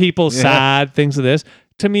religious, Yeah, people yeah. sad things of this,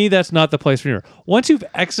 to me, that's not the place for humor. Once you've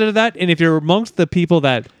exited that, and if you're amongst the people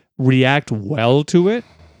that react well to it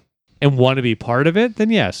and want to be part of it, then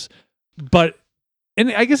yes. But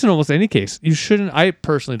and I guess in almost any case, you shouldn't. I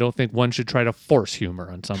personally don't think one should try to force humor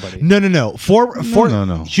on somebody. No. No.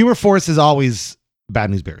 Humor force is always bad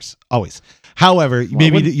news bears. Always. However,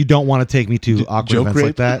 maybe you don't want to take me to awkward joke events like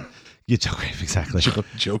rape? that. Yeah, joke rape, exactly. Joke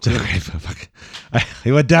Joke rape. Fuck.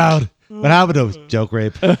 He went down. What happened to him? Joke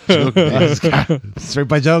rape. Joke rape. Straight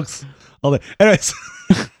by jokes. All day. Anyways,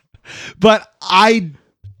 but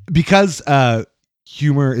because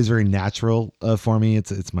humor is very natural for me.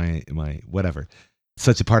 It's my whatever.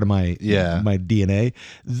 Such a part of my my DNA.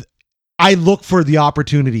 I look for the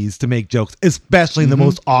opportunities to make jokes, especially in the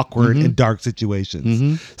most awkward and dark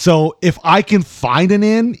situations. So if I can find an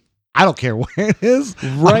in, I don't care where it is.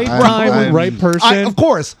 Right time, right person. Of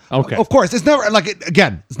course. Okay. Of course. It's never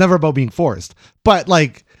again, it's never about being forced. But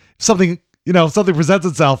like something presents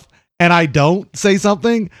itself and I don't say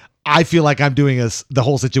something, I feel like I'm doing the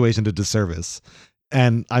whole situation a disservice.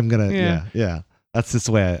 And I'm going to, yeah. That's just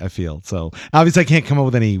the way I feel. So obviously I can't come up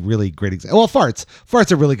with any really great examples. Well,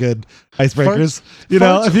 farts are really good icebreakers.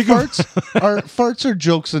 Farts are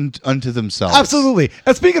jokes unto themselves. Absolutely.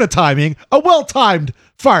 And speaking of timing, a well-timed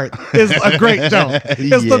fart is a great joke.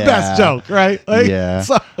 It's the best joke, right?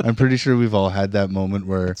 So. I'm pretty sure we've all had that moment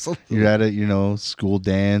where you're at a, school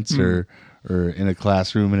dance or in a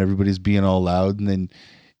classroom and everybody's being all loud and then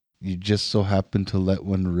you just so happen to let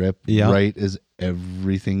one rip right as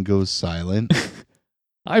everything goes silent.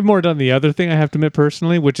 I've more done the other thing I have to admit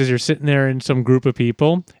personally, which is you're sitting there in some group of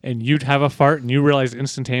people and you'd have a fart and you realize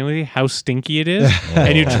instantaneously how stinky it is.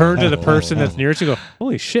 And you turn to the person that's nearest you and go,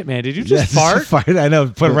 holy shit, man, did you just fart? I know,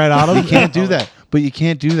 put it right on him. You can't do that. But you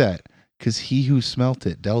can't do that because he who smelt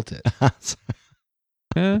it dealt it.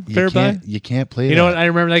 Fair play. You can't play that. You know what? I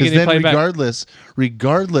remember that getting played back.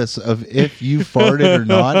 Regardless of if you farted or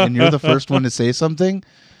not and you're the first one to say something,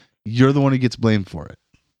 you're the one who gets blamed for it.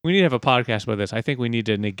 We need to have a podcast about this. I think we need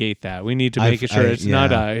to negate that. We need to make sure it's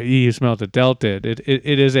not a you smelled it, dealt it.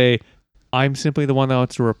 It is a I'm simply the one that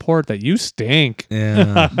wants to report that you stink.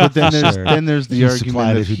 Yeah. But then there's the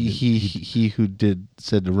argument of he who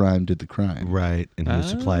said the rhyme did the crime. Right. And who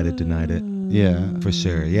supplied it denied it. Yeah. For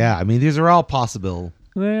sure. Yeah. I mean, these are all possible.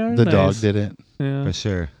 They are the nice. dog did it. Yeah. For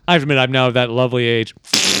sure. I have to admit, I'm now of that lovely age.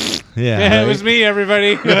 Yeah. It was me,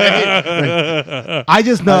 everybody. I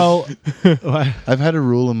just know. I've had a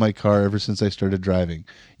rule in my car ever since I started driving.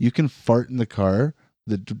 You can fart in the car.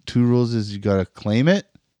 The two rules is you got to claim it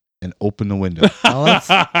and open the window. Well,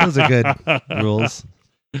 those are good rules.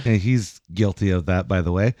 And he's guilty of that, by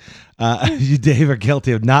the way. You, Dave, are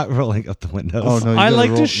guilty of not rolling up the windows. Oh no! I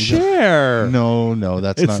like to share. No,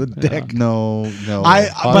 that's it's not a dick. No.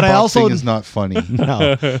 But I also is not funny.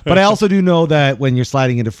 No, but I also do know that when you're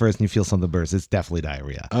sliding into first and you feel something burst, it's definitely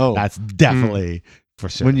diarrhea. Oh, that's definitely for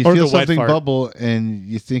sure. When you Or feel the wet something fart. bubble and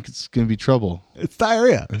you think it's going to be trouble, it's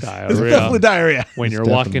diarrhea. It's definitely diarrhea. When you're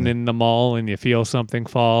walking in the mall and you feel something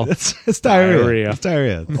fall, it's diarrhea. It's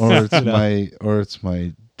diarrhea. or it's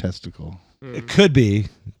my testicle. It could be.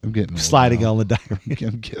 I'm getting sliding on the diarrhea.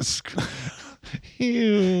 I'm just.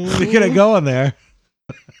 You're gonna go in there.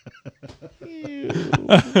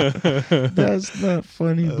 That's not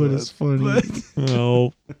funny, but it's funny.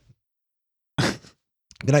 oh.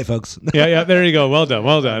 Good night, folks. Yeah. There you go. Well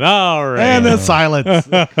done. All right. And then silence.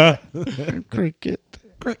 Cricket.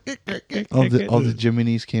 Cricket. All the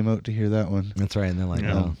Jiminy's came out to hear that one. That's right. And they're like,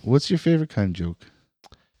 oh. What's your favorite kind of joke?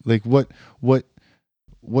 Like what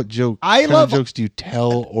joke? Jokes do you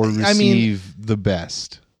tell or receive the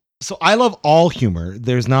best? So I love all humor.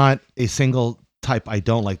 There's not a single type I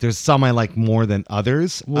don't like. There's some I like more than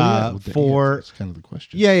others. That's kind of the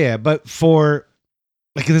question. Yeah. But for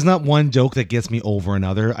there's not one joke that gets me over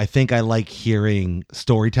another. I think I like hearing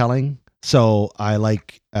storytelling. So I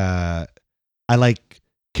like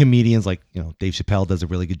comedians like Dave Chappelle does a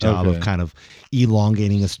really good job of kind of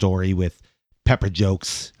elongating a story with pepper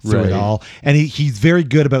jokes through it all, and he's very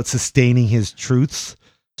good about sustaining his truths.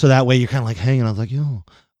 So that way you're kind of like hanging on, like,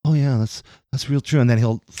 oh yeah, that's real true. And then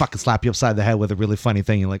he'll fucking slap you upside the head with a really funny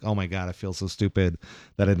thing. You're like, oh my god, I feel so stupid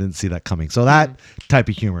that I didn't see that coming. So that type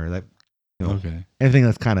of humor, that anything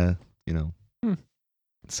that's kind of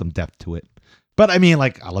some depth to it. But I mean,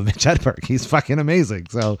 like, I love Mitch Hedberg. He's fucking amazing.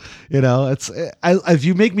 So it's if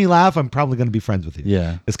you make me laugh, I'm probably going to be friends with you.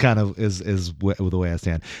 Yeah, it's kind of is the way I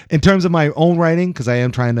stand in terms of my own writing, because I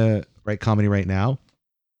am trying to write comedy right now.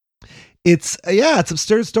 It's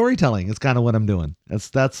absurd storytelling. It's kind of what I'm doing.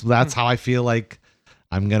 That's how I feel like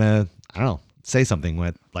I'm gonna, I don't know, say something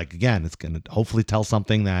with, like, again, it's gonna hopefully tell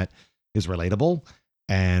something that is relatable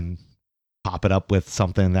and pop it up with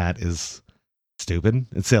something that is stupid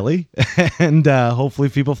and silly, and hopefully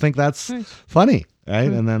people think that's Nice. funny, right?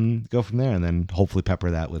 Yeah. And then go from there, and then hopefully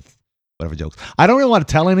pepper that with whatever jokes. I don't really want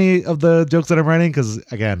to tell any of the jokes that I'm writing because,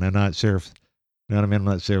 again, I'm not sure if, you know what I mean? I'm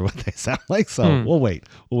not sure what they sound like, so we'll wait.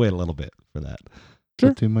 We'll wait a little bit for that. Sure.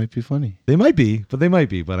 But they might be funny. They might be, but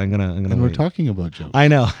I'm gonna And we're wait. talking about jokes. I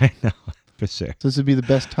know, for sure. So this would be the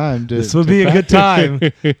best time to. This would be a good time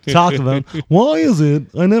to talk about. Why is it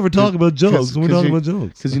I never talk about jokes when we're talking about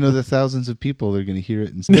jokes? Because the thousands of people are going to hear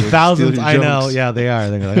it and steal, Thousands, steal I your know. jokes. Yeah, they are.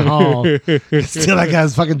 They're like, oh, steal that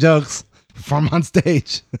guy's fucking jokes from on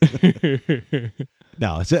stage.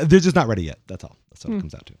 No, they're just not ready yet. That's all. That's what it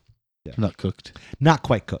comes out to. Not cooked. Not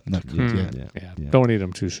quite cooked. Not cooked yet. Yeah. Don't eat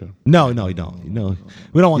them too soon. No, you don't. No,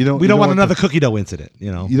 we don't want. You don't- we you don't don't want want another cookie dough incident.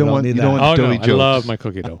 You know, You don't want- need you don't that. want- Oh no, doughy I jokes. love my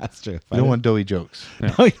cookie dough. That's true. You don't want doughy jokes. No,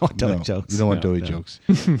 you don't want doughy No, jokes. You don't want No, doughy no. jokes.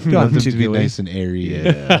 You You want them to be gooey. nice and airy Yeah.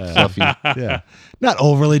 and fluffy. Yeah, not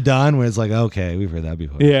overly done. Where it's like, okay, we've heard that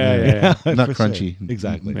before. Yeah. Not For sure. crunchy.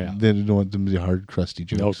 Exactly. Yeah. They don't want them to be hard, crusty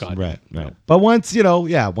jokes. Oh, God. Right. No. But once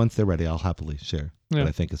once they're ready, I'll happily share Yeah. what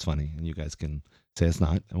I think is funny, and you guys can say it's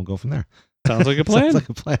not, and we'll go from there. Sounds like a plan. Sounds like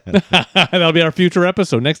a plan. That'll be our future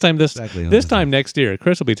episode. Next time Exactly. this time next year,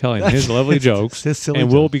 Chris will be telling his lovely jokes, His silly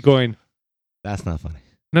and we'll jokes. be going. That's not funny.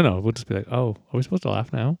 No, we'll just be like, oh, are we supposed to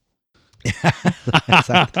laugh now?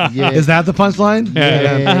 Exactly. Yeah. Is that the punchline?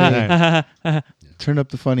 Yeah. Yeah. Turn up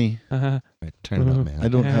the funny. Right, turn it up, man. I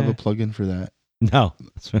don't have a plug-in for that. No,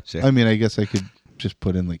 that's for sure. I mean, I guess I could just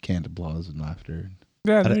put in like canned applause and laughter.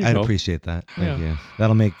 Yeah, there you I'd go. appreciate that. Thank Yeah. you.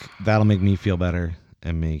 That'll make me feel better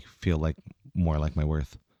and make feel like more like my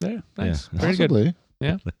worth. Yeah, nice. Yeah. Very good. Possibly.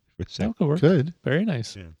 For sure. That could work. Could. Very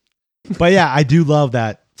nice. Yeah. But yeah, I do love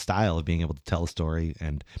that style of being able to tell a story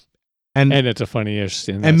and And it's a funny-ish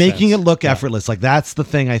in that and making sense. it look Yeah. effortless. Like that's the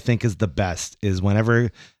thing I think is the best is whenever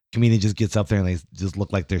a comedian just gets up there and they just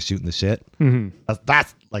look like they're shooting the shit. Mhm.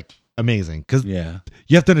 That's like amazing because Yeah.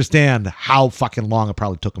 you have to understand how fucking long it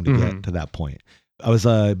probably took him to Mhm. get to that point. I was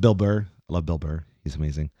Bill Burr. I love Bill Burr. He's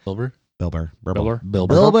amazing. Bill Bill Burr. Biller?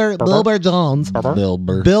 Bill Burr Jones. Bill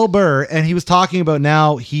Burr. Bill Burr, and he was talking about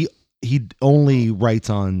now he only writes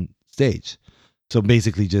on stage, so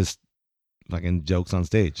basically just fucking jokes on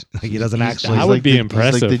stage. Like he doesn't He's- actually. That would be He's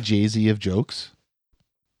impressive. like the Jay-Z of jokes.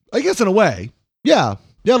 I guess in a way, yeah, a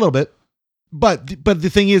little bit. But the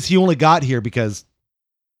thing is, he only got here because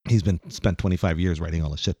he's spent 25 years writing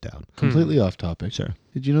all the shit down. Completely off topic. Sure.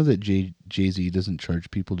 Did you know that Jay-Z doesn't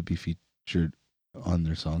charge people to be featured on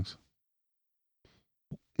their songs?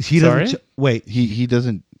 He Sorry? doesn't. Wait. He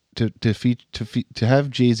doesn't to have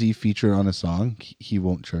Jay-Z feature on a song. He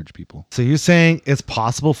won't charge people. So you're saying it's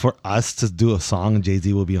possible for us to do a song and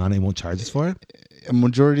Jay-Z will be on it and won't charge us for it? A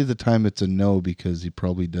majority of the time, it's a no because he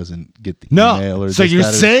probably doesn't get the No. email. Or So this, you're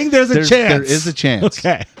that, or- saying there's a chance? There is a chance.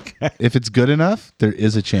 Okay. If it's good enough, there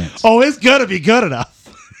is a chance. Oh, it's gonna be good enough.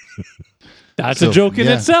 That's So, a joke in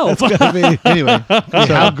yeah. itself. Anyway,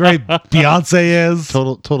 How great Beyonce is.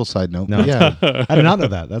 total side note. No. But yeah, I did not know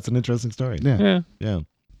that. That's an interesting story. yeah. Yeah. Yeah,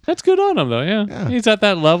 That's good on him, though. Yeah. Yeah. He's at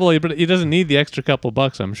that level, but he doesn't need the extra couple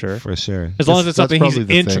bucks, I'm sure. for sure. As long as it's That's something he's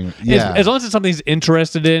probably the thing. Yeah. as long as it's something he's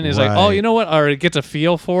interested in, is like, oh, Right. you know what, or it gets a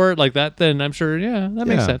feel for it like that, then I'm sure, yeah, that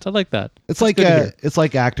makes Yeah. sense. I like that. It's That's like good to hear. it's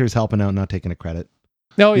like actors helping out, not taking a credit.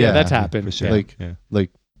 No, yeah, Yeah, that's happened. For sure. Yeah. Like- yeah.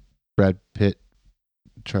 Like Brad Pitt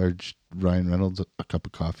charged Ryan Reynolds a cup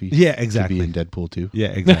of coffee Yeah, to exactly. be in Deadpool 2. Yeah,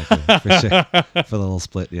 exactly. For sure. For the little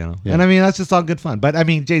split, you know. Yeah. And I mean, that's just all good fun. But I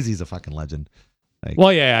mean, Jay-Z's a fucking legend. Like,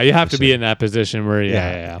 Well, yeah, you have For to be sure. in that position where,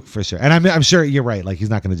 yeah. for sure. And I'm sure you're right. Like, he's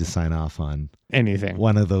not going to just sign off on anything.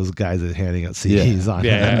 one of those guys that's handing out CDs on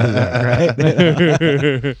Yeah.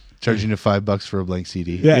 right? Charging you $5 for a blank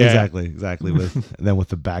CD. Yeah, Yeah. exactly. With then with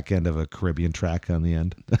the back end of a Caribbean track on the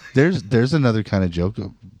end. There's another kind of joke,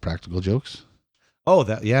 practical jokes. Oh,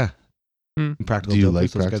 that yeah. Hmm. Practical Do you jokers,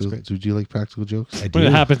 like those guys are practical? great. Do you like practical jokes? I do. When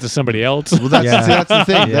it happens to somebody else. Well, that's Yeah. that's the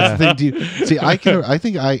thing. Yeah. That's the thing. Do you, see, I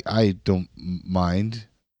think I don't mind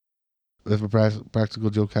if a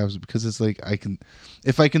practical joke happens because it's like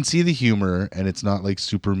if I can see the humor and it's not like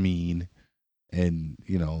super mean, and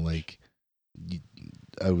like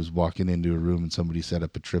I was walking into a room and somebody set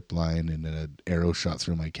up a trip line and then an arrow shot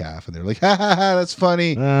through my calf and they're like, ha ha ha, that's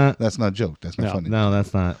funny. That's not a joke. That's not funny. No,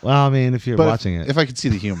 that's not. Well, I mean, if you're But watching it, if I can see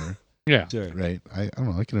the humor, Yeah. sure. right? I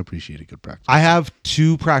don't know. I can appreciate a good practice. I have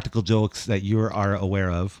two practical jokes that you are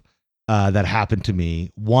aware of that happened to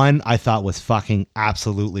me. One I thought was fucking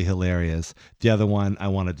absolutely hilarious. The other one I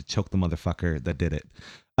wanted to choke the motherfucker that did it.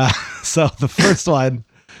 So the first one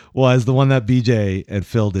was the one that BJ and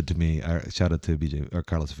Phil did to me. Shout out to BJ or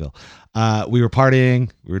Carlos and Phil. We were partying,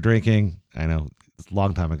 we were drinking. I know it's a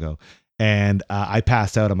long time ago. and I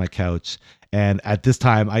passed out on my couch. And at this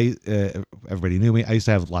time, everybody knew me. I used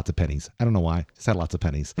to have lots of pennies. I don't know why. Just had lots of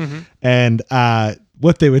pennies. And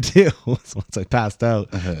what they would do was once I passed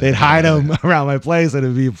out, they'd hide them around my place, and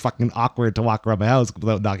it'd be fucking awkward to walk around my house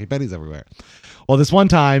without knocking pennies everywhere. Well, this one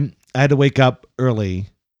time I had to wake up early.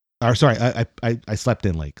 Or sorry, I slept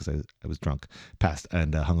in late because I was drunk, passed,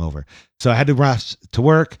 and hungover. So I had to rush to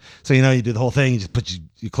work. So, you do the whole thing. You just put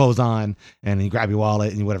your clothes on and you grab your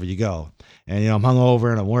wallet and whatever you go. And, I'm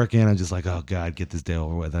hungover and I'm working. I'm just like, oh, God, get this day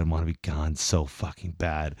over with. I want to be gone so fucking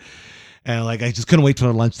bad. And I just couldn't wait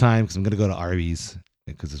till lunchtime because I'm going to go to Arby's.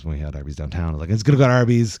 Because this is when we had Arby's downtown. I was like, I'm just going to go to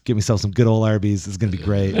Arby's, get myself some good old Arby's. This is going to be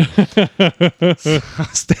great. So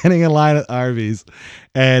I'm standing in line at Arby's,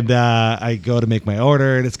 and I go to make my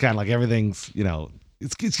order, and it's kind of like everything's,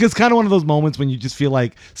 it's just kind of one of those moments when you just feel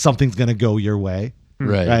like something's going to go your way.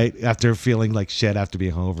 Right. After feeling like shit after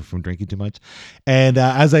being hungover from drinking too much. And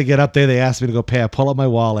as I get up there, they asked me to go pay. I pull up my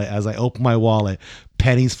wallet. As I open my wallet,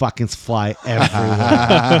 pennies fucking fly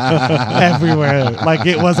everywhere. Everywhere. Like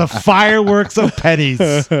it was a fireworks of pennies.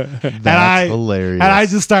 That's hilarious. And I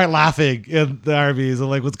just start laughing in the Arby's. I'm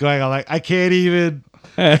like, what's going on? Like, I can't even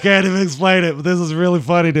explain it, but this is really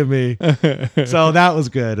funny to me. So that was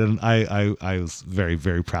good, and I was very,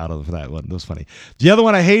 very proud of that one. It was funny. The other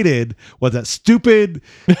one I hated was that stupid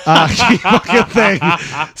fucking thing.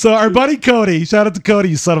 So our buddy Cody, shout out to Cody,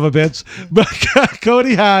 you son of a bitch. But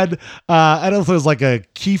Cody had I don't know if it was like a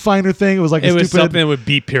key finder thing. It was like was something that would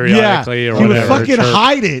beep periodically or whatever. He would fucking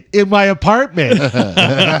hide it in my apartment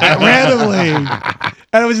randomly.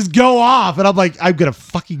 And it would just go off, and I'm like, I'm gonna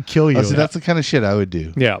fucking kill you. See, that's the kind of shit I would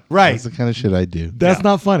do. Yeah, right. That's the kind of shit I do. That's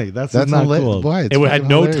not funny. That's not cool. Why? It had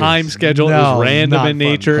no time schedule. It was random in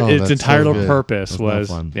nature. Oh, its entire so purpose was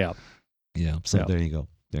fun. yeah. So there you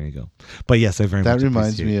go. But yes, I very much. That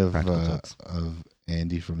reminds me of practical jokes.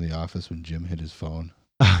 Andy from The Office when Jim hit his phone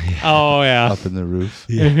Oh yeah. up in the roof.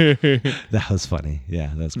 Yeah, that was funny.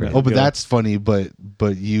 Yeah, that's great. Oh, but that's funny. But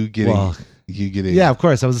you getting. Yeah, of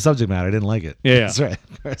course. That was the subject matter. I didn't like it. Yeah. That's right.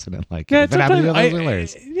 Of course I didn't like Yeah, it. If it happened to me, that was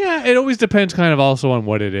hilarious. Yeah, it always depends kind of also on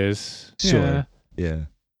what it is. Sure. Yeah.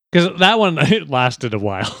 Because that one it lasted a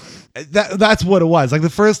while. That's what it was. Like the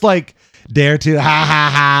first day or two, ha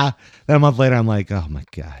ha ha. Then a month later, I'm like, oh my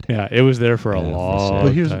God. Yeah, it was there for a Yeah, for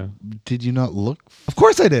long sure. time. Did you not look Of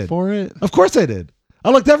course I did. for it? Of course I did. I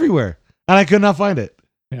looked everywhere and I could not find it.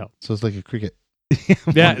 So it's like a cricket.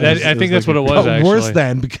 Yeah, I think that's what it was. Actually, worse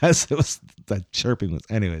than because it was that chirping was.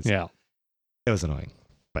 Anyways, yeah, it was annoying.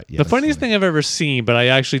 But yeah, the funniest thing I've ever seen, but I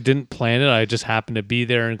actually didn't plan it. I just happened to be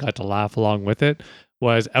there and got to laugh along with it.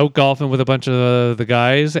 Was out golfing with a bunch of the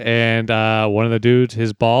guys, and one of the dudes,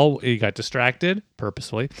 his ball, he got distracted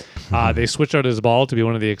purposefully. They switched out his ball to be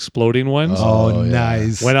one of the exploding ones. Oh,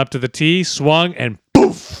 nice. Went up to the tee, swung, and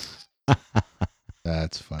poof.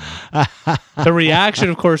 That's funny. The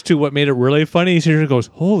reaction, of course, to what made it really funny is he goes,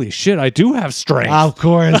 "Holy shit, I do have strength." Of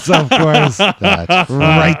course. That's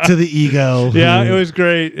right to the ego. Yeah, it was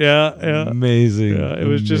great. Yeah. Amazing. Yeah, it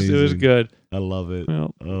was good. I love it. Yeah.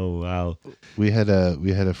 Oh wow. We had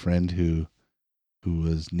a friend who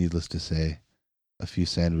was, needless to say, a few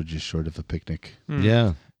sandwiches short of a picnic.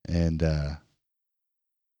 Yeah. And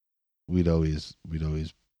we'd always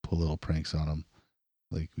pull little pranks on him.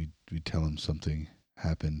 Like we'd tell him something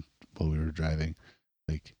happened while we were driving.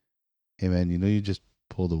 Like, hey man, you just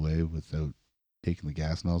pulled away without taking the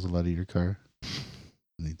gas nozzle out of your car.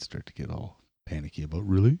 And he'd start to get all panicky about,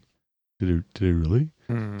 really? Did I really?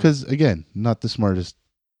 Because again, not the smartest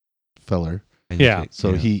feller. Yeah.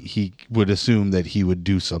 So he would assume that he would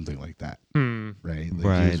do something like that. Right?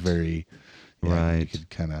 Like he was very you could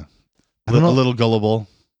kind of a little gullible.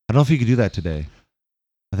 I don't know if you could do that today.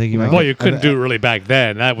 I think you might. Well, you couldn't do it really back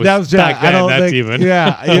then. That was back then. That's even.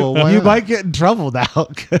 Yeah, you might get in trouble now. Well,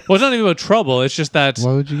 it's not even about trouble. It's just that.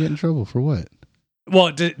 Why would you get in trouble for what?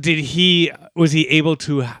 Well, was he able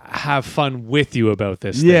to have fun with you about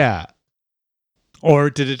this? Yeah. Thing? Or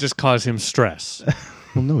did it just cause him stress?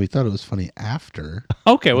 Well, no, he thought it was funny after.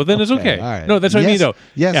 Okay, well then it's okay. All right. No, that's what I mean though.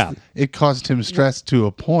 Yes, it caused him stress to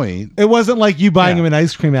a point. It wasn't like you buying him an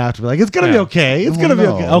ice cream after. Like, it's going to be okay. It's going to be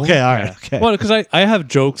okay. Okay, all right. Okay. Well, because I have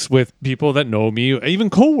jokes with people that know me,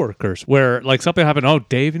 even coworkers, where like something happened. Oh,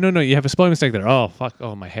 Dave, no, you have a spelling mistake there. Oh, fuck.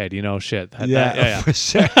 Oh, my head. Shit. For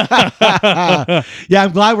sure. Yeah,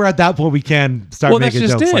 I'm glad we're at that point. We can start making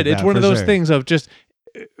jokes like that. Well, that's just it. It's one of those things of just...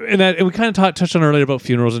 And we kind of touched on earlier about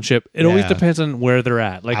funerals and shit. It always depends on where they're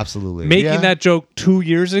at. Like, absolutely, making that joke 2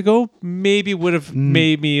 years ago maybe would have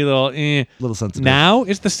made me a little sensitive. Now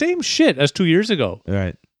it's the same shit as 2 years ago.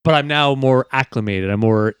 Right. But I'm now more acclimated. I'm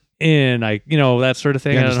more in. That sort of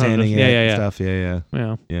thing. You're understanding it. Yeah. Stuff.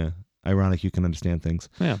 Yeah. Ironic you can understand things.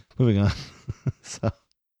 Yeah. Moving on. So,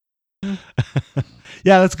 yeah,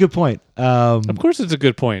 that's a good point. Of course, it's a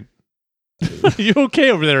good point. You okay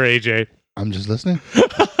over there, AJ? I'm just listening.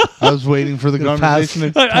 I was waiting for the Gonna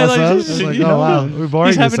conversation. I pass like out? this, It's like, you oh know, wow, we're boring.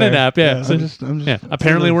 He's you, having a sir. nap. Yeah. So- I'm just yeah.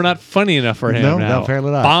 Apparently, we're not funny enough for him No, now. No,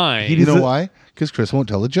 apparently not. Fine. He You needs know a- why? Because Chris won't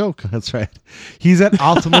tell a joke. That's right. He's at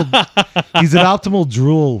optimal. He's at optimal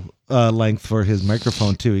drool length for his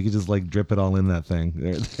microphone too. He could just like drip it all in that thing.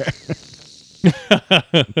 There.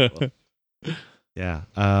 Yeah.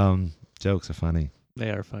 Jokes are funny. They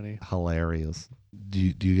are funny. Hilarious. Do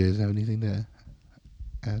you guys have anything to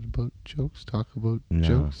add about jokes? Talk about No,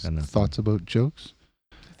 jokes? got nothing. Thoughts about jokes?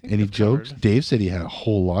 I think Any I've jokes? covered. Dave said he had a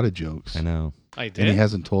whole lot of jokes. I know. I And he did.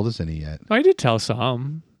 hasn't told us any yet. I did tell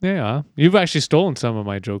some. Yeah. You've actually stolen some of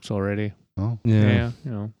my jokes already. Oh. Yeah.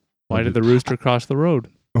 You know, why did the rooster cross the road?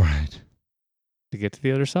 Right. To get to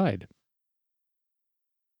the other side.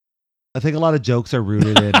 I think a lot of jokes are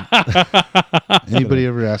rooted in. Anybody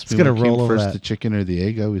ever asked It's me gonna what came roll over first, that. the chicken or the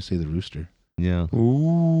egg? I always say the rooster. Yeah.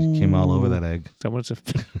 Ooh. Came all over that egg. Someone's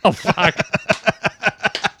oh fuck.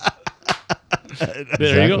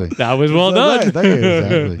 There you go. Exactly. That was well done. Right, there you go.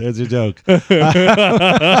 Exactly. There's your joke.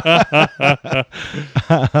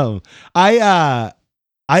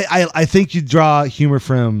 I think you draw humor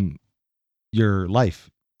from your life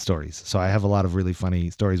stories. So I have a lot of really funny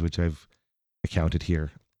stories which I've accounted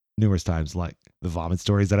here numerous times, like the vomit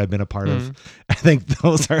stories that I've been a part of. I think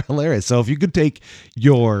those are hilarious. So if you could take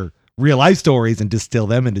your real life stories and distill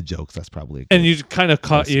them into jokes, that's probably a And good- you kind of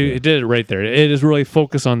caught Yes, you yeah. did it right there. It is really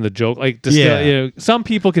focused on the joke. Like Yeah. you know, some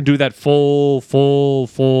people can do that full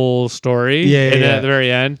story. Yeah, and yeah. at the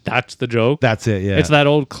very end, that's the joke. that's it. Yeah. It's that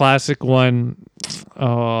old classic one,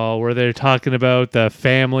 where they're talking about the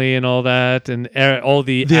family and all that, and all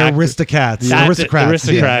the the act- Aristocrats. That's it, Aristocrats.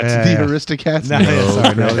 Aristocrats. Yeah, The yeah. Aristocats? No, yeah,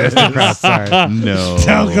 sorry, no, the Aristocrats. Sorry. No.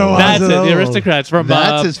 Don't go on. That's it. The Oh. Aristocrats from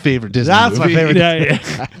That's his favorite Disney That's my movie. favorite.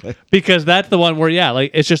 Yeah, yeah. Because that's the one where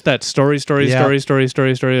like it's just that story, Yeah.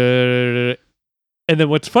 and then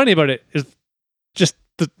what's funny about it is just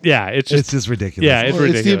it's just It's just ridiculous. yeah, it's Well,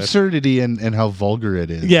 it's the ridiculous. absurdity and how vulgar it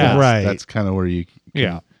is. Yeah. Right. That's kind of where you can,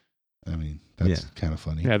 Yeah. I mean, that's Yeah. kind of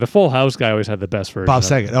funny. Yeah, the Full House guy always had the best version. Bob of it.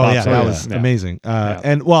 Saget. Oh Bob yeah, Saget. that was Yeah. amazing. Yeah.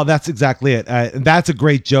 And well, that's exactly it. That's a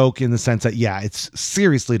great joke in the sense that yeah, it's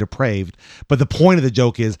seriously depraved. But the point of the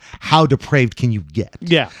joke is how depraved can you get?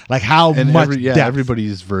 Yeah, Like how And much depth?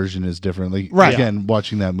 everybody's version is different. Like Right. again,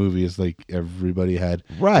 watching that movie is like everybody had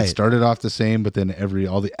Right. It started off the same, but then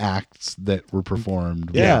all the acts that were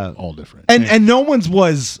performed Yeah. were all different. And no one's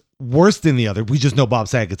was worse than the other. We just know Bob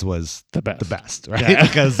Saget's was the best. the best, right? Yeah.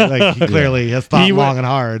 Because like he clearly has thought He long went- and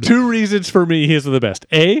hard. Two reasons for me he's the best.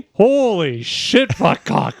 Holy shit, fuck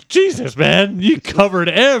cock. Jesus, man. You covered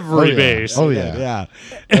every yeah. base. Oh yeah.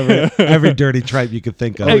 Yeah. Every dirty tripe you could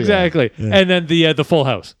think of. yeah. Exactly. Yeah. And then the Full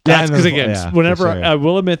House. Yeah, That's and because the again, yeah, whenever for sure. I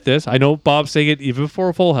will admit this, I know Bob Saget even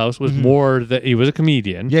before Full House was more that he was a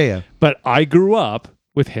comedian. Yeah, yeah. But I grew up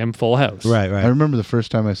with him Full House. Right, I right. remember the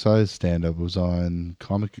first time I saw his stand up was on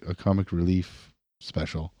a comic relief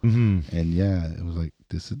special. Mm-hmm. And yeah, it was like,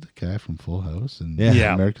 this is the guy from Full House and Yeah.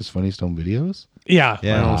 Yeah. America's Funniest Home Videos. Yeah.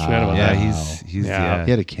 Yeah. I almost forgot about Yeah, that. he's Yeah. yeah.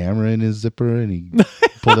 He had a camera in his zipper and he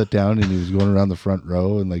pulled it down and he was going around the front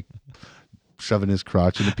row and like shoving his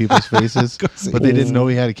crotch into people's faces. But they didn't know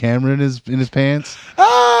he had a camera in his pants.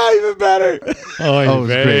 Ah, even better. Oh, Oh, it was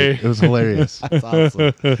great. It was hilarious. That's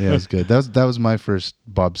awesome. Yeah, it was good. That was my first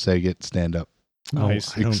Bob Saget stand up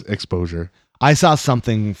Nice. I don't- exposure. I saw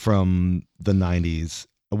something from the 90s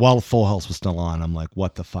while Full House was still on. I'm like,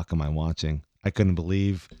 what the fuck am I watching? I couldn't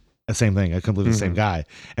believe the same thing. I couldn't believe the same guy.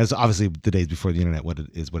 And it's obviously the days before the internet, what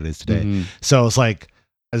it is today. Mhm. So it's like,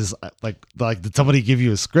 I just like, did somebody give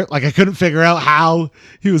you a script? Like, I couldn't figure out how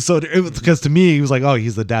he was so, it was because to me, he was like, oh,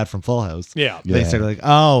 he's the dad from Full House. Yeah. They Yeah. started like,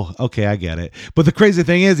 oh, okay, I get it. But the crazy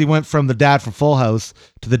thing is, he went from the dad from Full House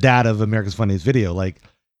to the dad of America's Funniest Video. Like,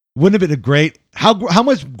 wouldn't it have been a great? How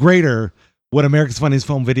much greater would America's Funniest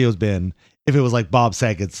Home Videos been if it was like Bob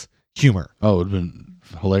Saget's humor? Oh, it would have been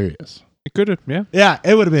hilarious. It could have, yeah. Yeah,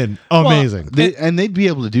 it would have been amazing. They'd be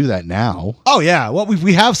able to do that now. Oh yeah, well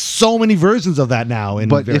we have so many versions of that now in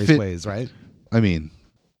But various if it- ways, right? I mean,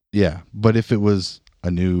 yeah. But if it was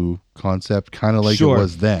a new concept, kind of like Sure. it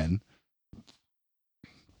was then,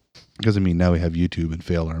 because I mean, now we have YouTube and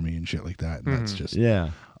Fail Army and shit like that, and that's just.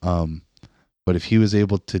 Yeah, But if he was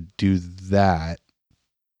able to do that,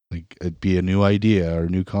 like it'd be a new idea or a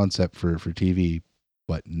new concept for TV.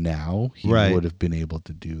 But now he Right. would have been able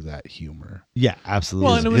to do that humor. yeah, absolutely.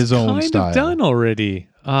 Well, and it was his own kind style. of done already.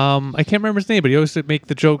 I can't remember his name, but he always make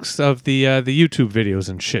the jokes of the YouTube videos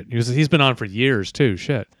and shit. He's been on for years too.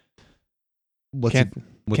 Shit. what's Can't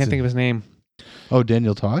think of his name. Oh,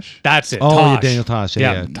 Daniel Tosh? That's it. Oh, yeah, Tosh. Daniel Tosh.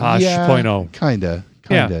 Yeah. Tosh Yeah, 0.0. Kinda.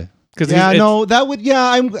 Yeah. Because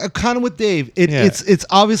I'm kind of with Dave. It's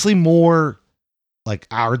obviously more like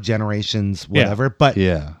our generation's whatever, but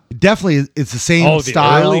Yeah. definitely it's the same the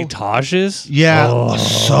style. early Toshes? Yeah,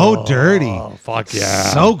 so dirty. Oh, fuck yeah.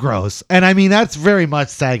 So gross. And I mean, that's very much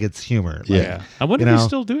Saget's humor. Like, Yeah. I wonder You if he's know.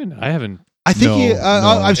 still doing that. I haven't. I think No,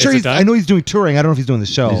 I'm sure Is it done? I know he's doing touring. I don't know if he's doing the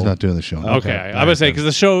show. He's not doing the show. Okay. I would say because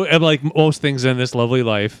the show, and like most things in this lovely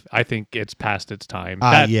life, I think it's past its time.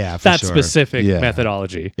 Yeah, for that sure. specific Yeah.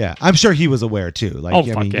 methodology. Yeah, I'm sure he was aware too. Like, Oh, I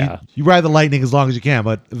fuck mean, yeah. you ride the lightning as long as you can,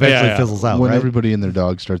 but eventually Yeah. it fizzles out, When right? everybody and their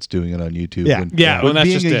dog starts doing it on YouTube. Yeah. Yeah, When well, that's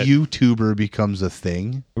being just a it. YouTuber becomes a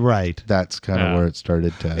thing, Right. that's kind of Yeah. where it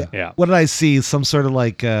started to. Yeah. What did I see? Some sort of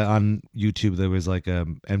like on YouTube, there was like a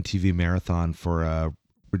MTV marathon for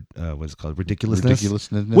what's it called? Ridiculousness.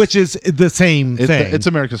 Which is the same thing. It's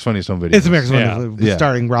America's Funniest Home Video. It's America's Yeah. Funniest, Yeah.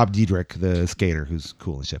 starring Rob Diedrich, the skater, who's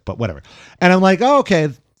cool and shit. But whatever. And I'm like, oh, okay,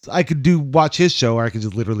 I could watch his show, or I could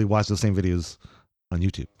just literally watch the same videos on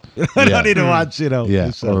YouTube. I Yeah. don't need to watch, Yeah,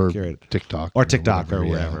 his show, or curated. TikTok. Or TikTok whatever, or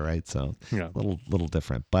yeah. whatever, right? So Yeah. little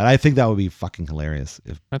different. But I think that would be fucking hilarious.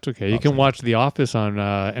 If That's okay. You can watch The Office on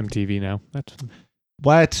MTV now.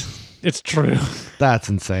 what? It's true. That's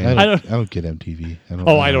insane. I I don't get MTV. I don't.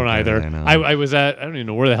 I don't either. I know. I was I don't even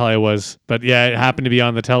know where the hell I was, but yeah, it happened to be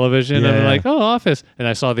on the television, and I'm Yeah. like, oh, Office, and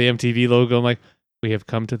I saw the MTV logo. I'm like, we have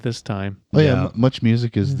come to this time. Oh yeah, Yeah. Much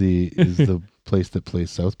Music is the place that plays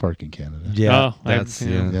South Park in Canada. Yeah, Oh, that's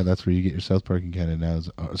yeah. Yeah, that's where you get your South Park in Canada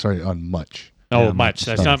now. Sorry, on Much. Oh, Yeah, much.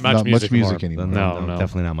 That's not- not much not music, much music anymore. anymore. No.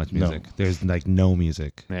 definitely not much No. music. There's like no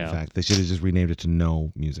music. Yeah. In fact, they should have just renamed it to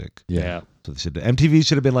No Music. Yeah. So MTV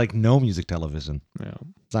should have been like No Music Television. Yeah.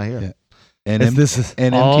 It's not here. Yeah. And This is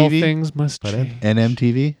and All MTV things must Put change. in. and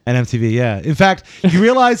MTV. and MTV. Yeah. In fact, you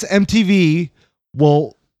realize MTV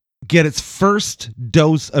will get its first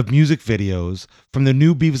dose of music videos from the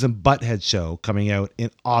new Beavis and Butthead show coming out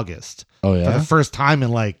in August Oh for yeah. the first time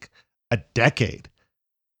in like a decade.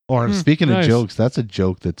 Or Speaking Nice. of jokes, that's a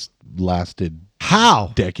joke that's lasted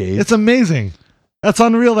how? decades. It's amazing. That's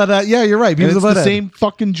unreal. Yeah, you're right. And Beavis it's and the Butthead. same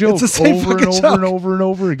fucking joke It's the same over and fucking over joke. and over and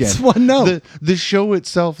over again. It's one note. The show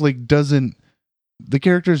itself like doesn't. The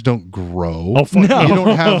characters don't grow. Oh, fuck No. You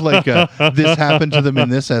don't have like this happened to them in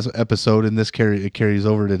this episode, and this carries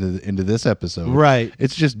over into this episode. Right.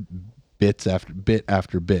 It's just bits after bit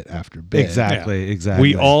after bit after bit. Exactly. Exactly.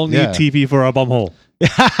 We all need Yeah. TV for our bumhole.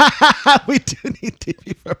 we do need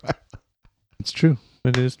TV for our... It's true.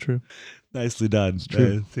 It is true. Nicely done.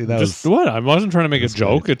 true. See, that Just was. what? I wasn't trying to make a That's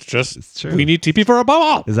joke. great. It's just It's true. we need TV for our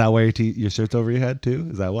bumhole. Is that why your shirt's over your head too?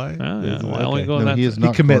 Is that why? Oh, yeah. Is- Well, I only okay. go on No, that he is side.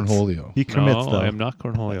 not commits. cornholio. He commits No, though. I am not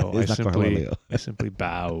cornholio. He's not cornholio. I simply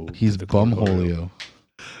bow. He's to the cornholio.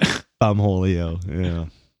 bumholio. Bumholio. Yeah.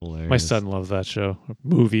 Hilarious. My son loves that show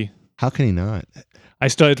movie. How can he not?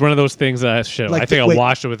 It's one of those things that show. Like I think wait, I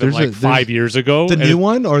watched it with him there's a- like 5 years ago. The and new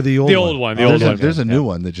one or the old The one? old one. The There's old a, one. there's a new Yeah.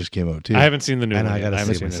 one that just came out too. I haven't seen the new I know, one. I yet. gotta I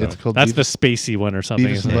haven't see seen it it. myself. It's called That's Beavis- the spacey one or something.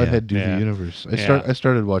 Beavis isn't and it? Butthead do Yeah. the universe. Yeah. I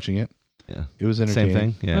started watching it. Yeah. It was Same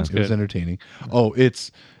entertaining. thing. Yeah. That's It was good. entertaining. Oh, it's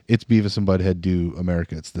Beavis and Butthead do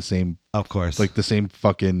America. It's the same, Of course. like the same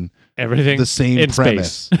fucking, Everything. the same in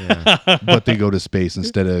premise, space. Yeah. but they go to space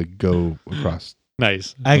instead of go across.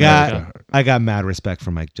 Nice. I got America. I got mad respect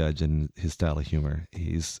for Mike Judge and his style of humor.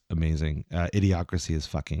 He's amazing. Idiocracy is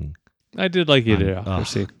fucking I did like Oh,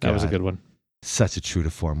 Idiocracy. That was a God. good one. such a true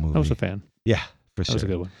to form movie. I was a fan. Yeah, for That sure. was a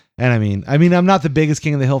good one. And I mean, I'm not the biggest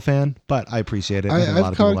King of the Hill fan, but I appreciate it. I think a lot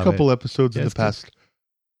I've of caught people a love couple it. episodes Yeah, in the it's good. past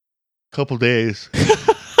couple days.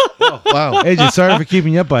 Oh, wow. AJ, sorry for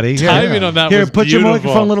keeping you up, buddy. Here, Timing on that here was put your beautiful.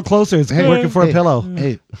 microphone a little closer. It's Hey, working for a hey. pillow.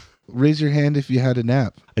 Hey, raise your hand if you had a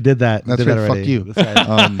nap. I did that. That's did right, that fuck already. you. That's right.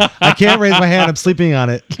 Um, I can't raise my hand. I'm sleeping on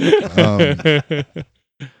it.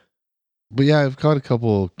 But yeah, I've caught a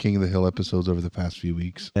couple King of the Hill episodes over the past few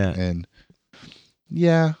weeks. Yeah. And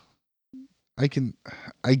yeah, I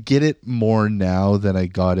get it more now than I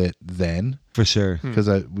got it then. For sure. Because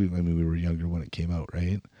we were younger when it came out,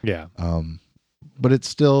 right? Yeah.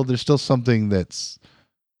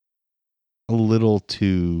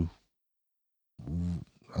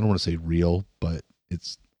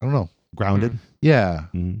 Grounded. Yeah.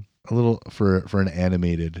 Mhm. A little for an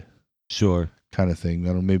animated Sure. kind of thing. I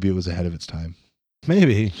don't know, maybe it was ahead of its time.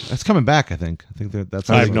 Maybe that's coming back. I think that's.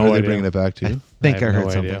 I have Are no they idea. bringing it back to I you? think I have heard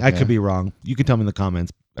no something. idea. I could Yeah. be wrong. You can tell me in the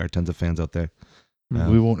comments. There are tons of fans out there.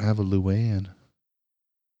 We won't have a Luann.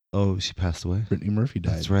 Oh, she passed away. Brittany Murphy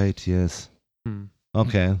died. That's right. Yes. Hmm.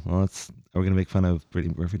 Okay. Well, are we gonna make fun of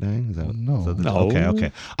Brittany Murphy dying? Is that No. No.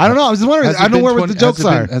 Okay. I don't know. I was just wondering. I don't know where the jokes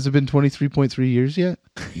are. Has it been 23.3 years yet?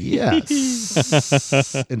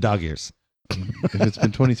 Yes. In dog years. If it's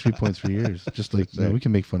been 23.3 years, just like we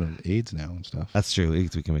can make fun of AIDS now and stuff. That's true. We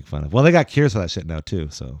can make fun of. Well, they got cures for that shit now too.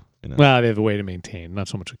 So Well, they have a way to maintain, not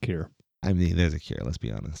so much a cure. I mean, there's a cure. Let's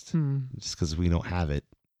be honest. Just because we don't have it,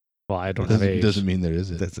 Well, I don't have AIDS. Doesn't mean there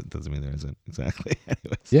isn't. doesn't mean there isn't. Exactly.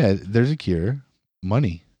 Anyways. Yeah, there's a cure.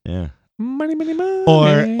 Money. Yeah. Money.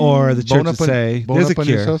 Or the church would say bone there's a up on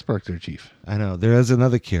your cure. South Park there, Chief. I know there is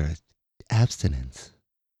another cure. Abstinence.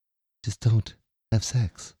 Just don't have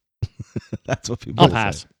sex. That's what people. I'll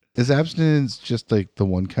pass. say. Is abstinence just like the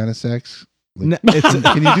one kind of sex? Like, No, it's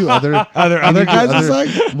can you do other other kinds of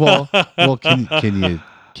sex? Well,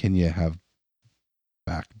 can you have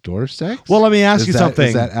backdoor sex? Well, let me ask you something.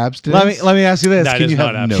 Is that abstinence? Let me ask you this. That Can is you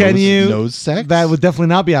not have abstinence. nose sex? That would definitely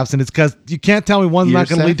not be abstinence because you can't tell me one's Ear not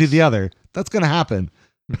going to lead to sex? the other. That's going to happen.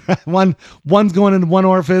 One's going into one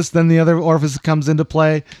orifice, then the other orifice comes into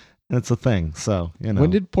play. And it's a thing. So When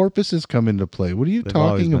did porpoises come into play? What are you They've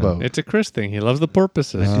always talking been. about? It's a Chris thing. He loves the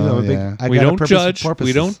porpoises. I do have a big. yeah. I we got a don't purpose for judge. We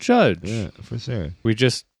porpoises. don't judge. Yeah, for sure. We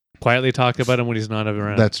just quietly talk about him when he's not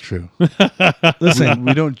around. That's true. Listen,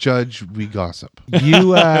 we don't judge. We gossip.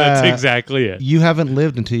 you. That's exactly it. You haven't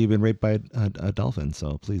lived until you've been raped by a dolphin.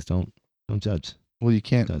 So please don't judge. Well, you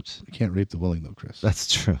can't Judge. rape the willing though, Chris. That's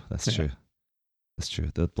true. That's true. That's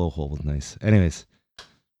true. The blowhole was nice. Anyways.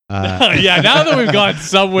 Yeah, now that we've gone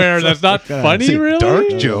somewhere that's not funny, See, really. dark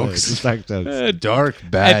jokes. Dark jokes. Dark,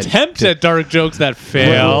 bad. Attempts at dark jokes that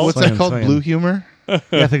fail. What's Swinging, that called? swinging. Blue humor? Yeah,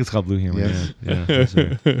 I think it's called blue humor. Yes. Yeah. For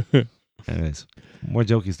sure. Anyways, more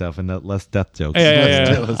jokey stuff and less death jokes.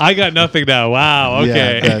 Yeah. I got nothing now. Wow.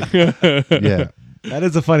 Yeah, Okay. Yeah. That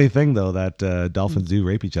is a funny thing, though, that dolphins do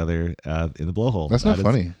rape each other in the blowhole. That's not That is-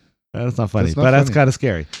 funny. That's not funny, That's not but that's funny. kind of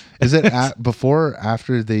scary. Is it before or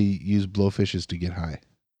after they use blowfishes to get high?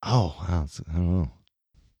 Oh, wow. I don't know.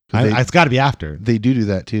 'Cause they- It's got to be after. They do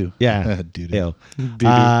that too. Yeah. Dude. Ew.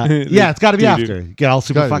 Yeah, it's got to be Doo-doo. after. You get all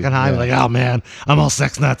super Gotta be, fucking high. yeah. Like, oh, man, I'm all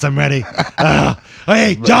sex nuts. I'm ready.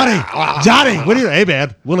 Hey, Johnny, what are you? Hey,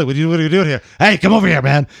 man, Willie, what are you doing here? Hey, come over here,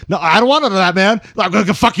 man. No, I don't want none of that, man. I'm going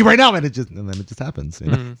to fuck you right now, man. And then it just happens.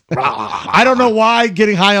 You know? I don't know why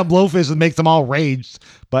getting high on blowfish makes them all raged,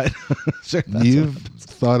 but sure. that's You've what happens.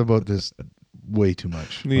 thought about this way too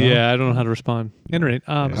much. Yeah, I don't know how to respond. Anyway,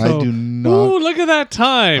 I so- do not. Ooh, look at that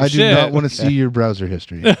time. I do Shit. not want to see your browser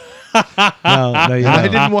history. No, you I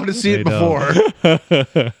don't. didn't want to see it I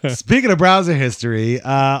know. before. Speaking of browser history,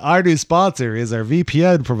 our new sponsor is our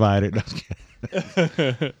VPN provider. No, I'm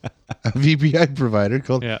kidding. A VPN provider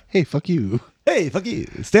called Yeah. Hey, fuck you. Hey, fuck you.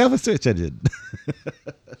 Stay off the search engine.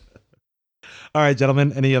 All right,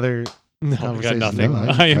 gentlemen. Any other? No, we got Conversation. nothing. No,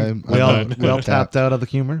 I am I'm We all done. we all I'm tapped out of the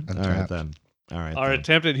humor. I'm All right tapped. then. All right. Our then.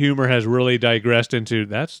 attempt at humor has really digressed into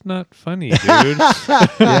that's not funny, dude.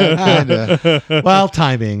 Yeah, kinda. Well,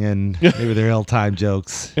 timing and maybe they're ill-timed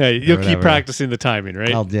jokes. Yeah, you'll Or keep whatever. practicing the timing, right?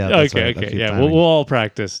 Yeah, that's okay, right. I'll okay. keep Yeah, timing. we'll all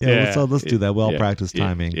practice. Yeah, Yeah, let's do that. Well practiced yeah,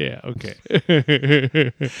 timing. Yeah, okay.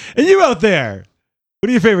 And you out there, what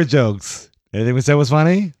are your favorite jokes? Anything we said was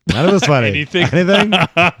funny? None of it was funny. Anything? Anything?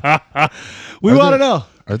 We Are want to there- know.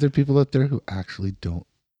 Are there people out there who actually don't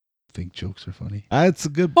think jokes are funny? It's a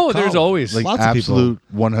good. Oh, there's call. always Like Lots of people. absolute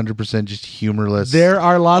 100% just humorless. There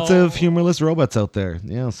are lots Oh. of humorless robots out there.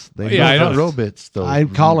 Yes, they Yeah, I not know. robots though. I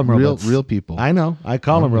call 'em robots. Real people. I know. I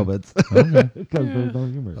call them Okay. robots Okay. because there's no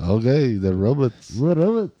humor. Okay, the robots.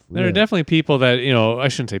 Robots. There are definitely people that, I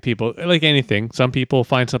shouldn't say people, like anything. Some people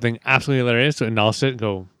find something absolutely hilarious and I'll sit and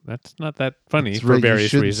go, that's not that funny That's for right, you various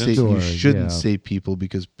shouldn't reasons. Say, Sure, you shouldn't yeah. say people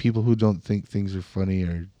because people who don't think things are funny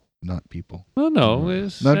are not people. Well, no.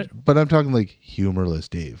 It's, But I'm talking like humorless,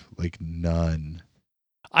 Dave. Like none.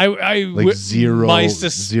 like zero- My zero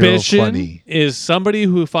suspicion funny. is somebody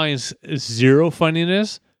who finds zero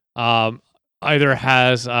funniness either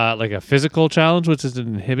has like a physical challenge, which is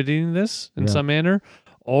inhibiting this in Yeah. some manner,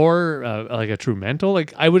 or like a true mental.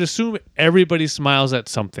 Like I would assume everybody smiles at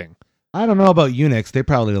something. I don't know about Unix. They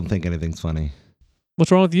probably don't think anything's funny.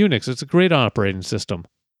 What's wrong with Unix? It's a great operating system.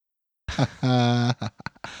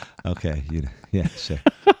 Okay. Yeah, sure.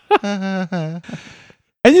 And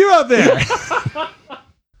you out there,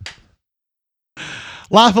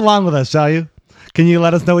 laugh along with us, shall you? Can you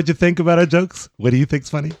let us know what you think about our jokes? What do you think's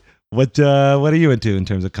funny? What are you into in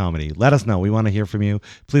terms of comedy? Let us know. We want to hear from you.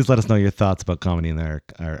 Please let us know your thoughts about comedy in our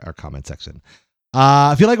comment section.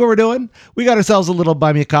 If you like what we're doing, we got ourselves a little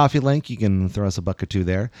Buy Me a Coffee link. You can throw us a buck or two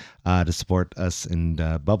there to support us in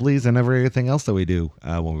Bubblies and everything else that we do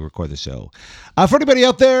when we record the show. For anybody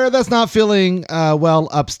out there that's not feeling well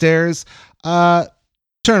upstairs,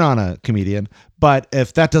 turn on a comedian. But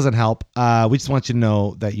if that doesn't help, we just want you to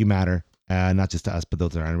know that you matter. Not just to us, but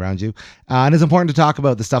those that are around you. And it's important to talk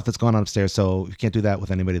about the stuff that's going on upstairs. So if you can't do that with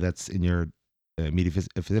anybody that's in your immediate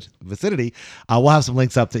vicinity, we'll have some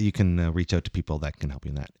links up that you can reach out to people that can help you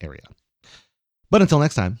in that area. But until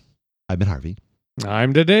next time, I've been Harvey.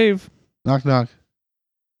 I'm the Dave. Knock, knock.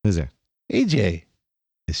 Who's there? AJ.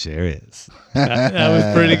 It sure is. That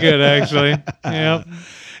was pretty good, actually. Yep.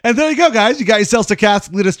 And there you go, guys. You got yourself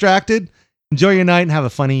sarcastically distracted. Enjoy your night and have a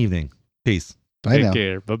fun evening. Peace. Bye Take now.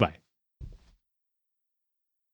 care. Bye-bye.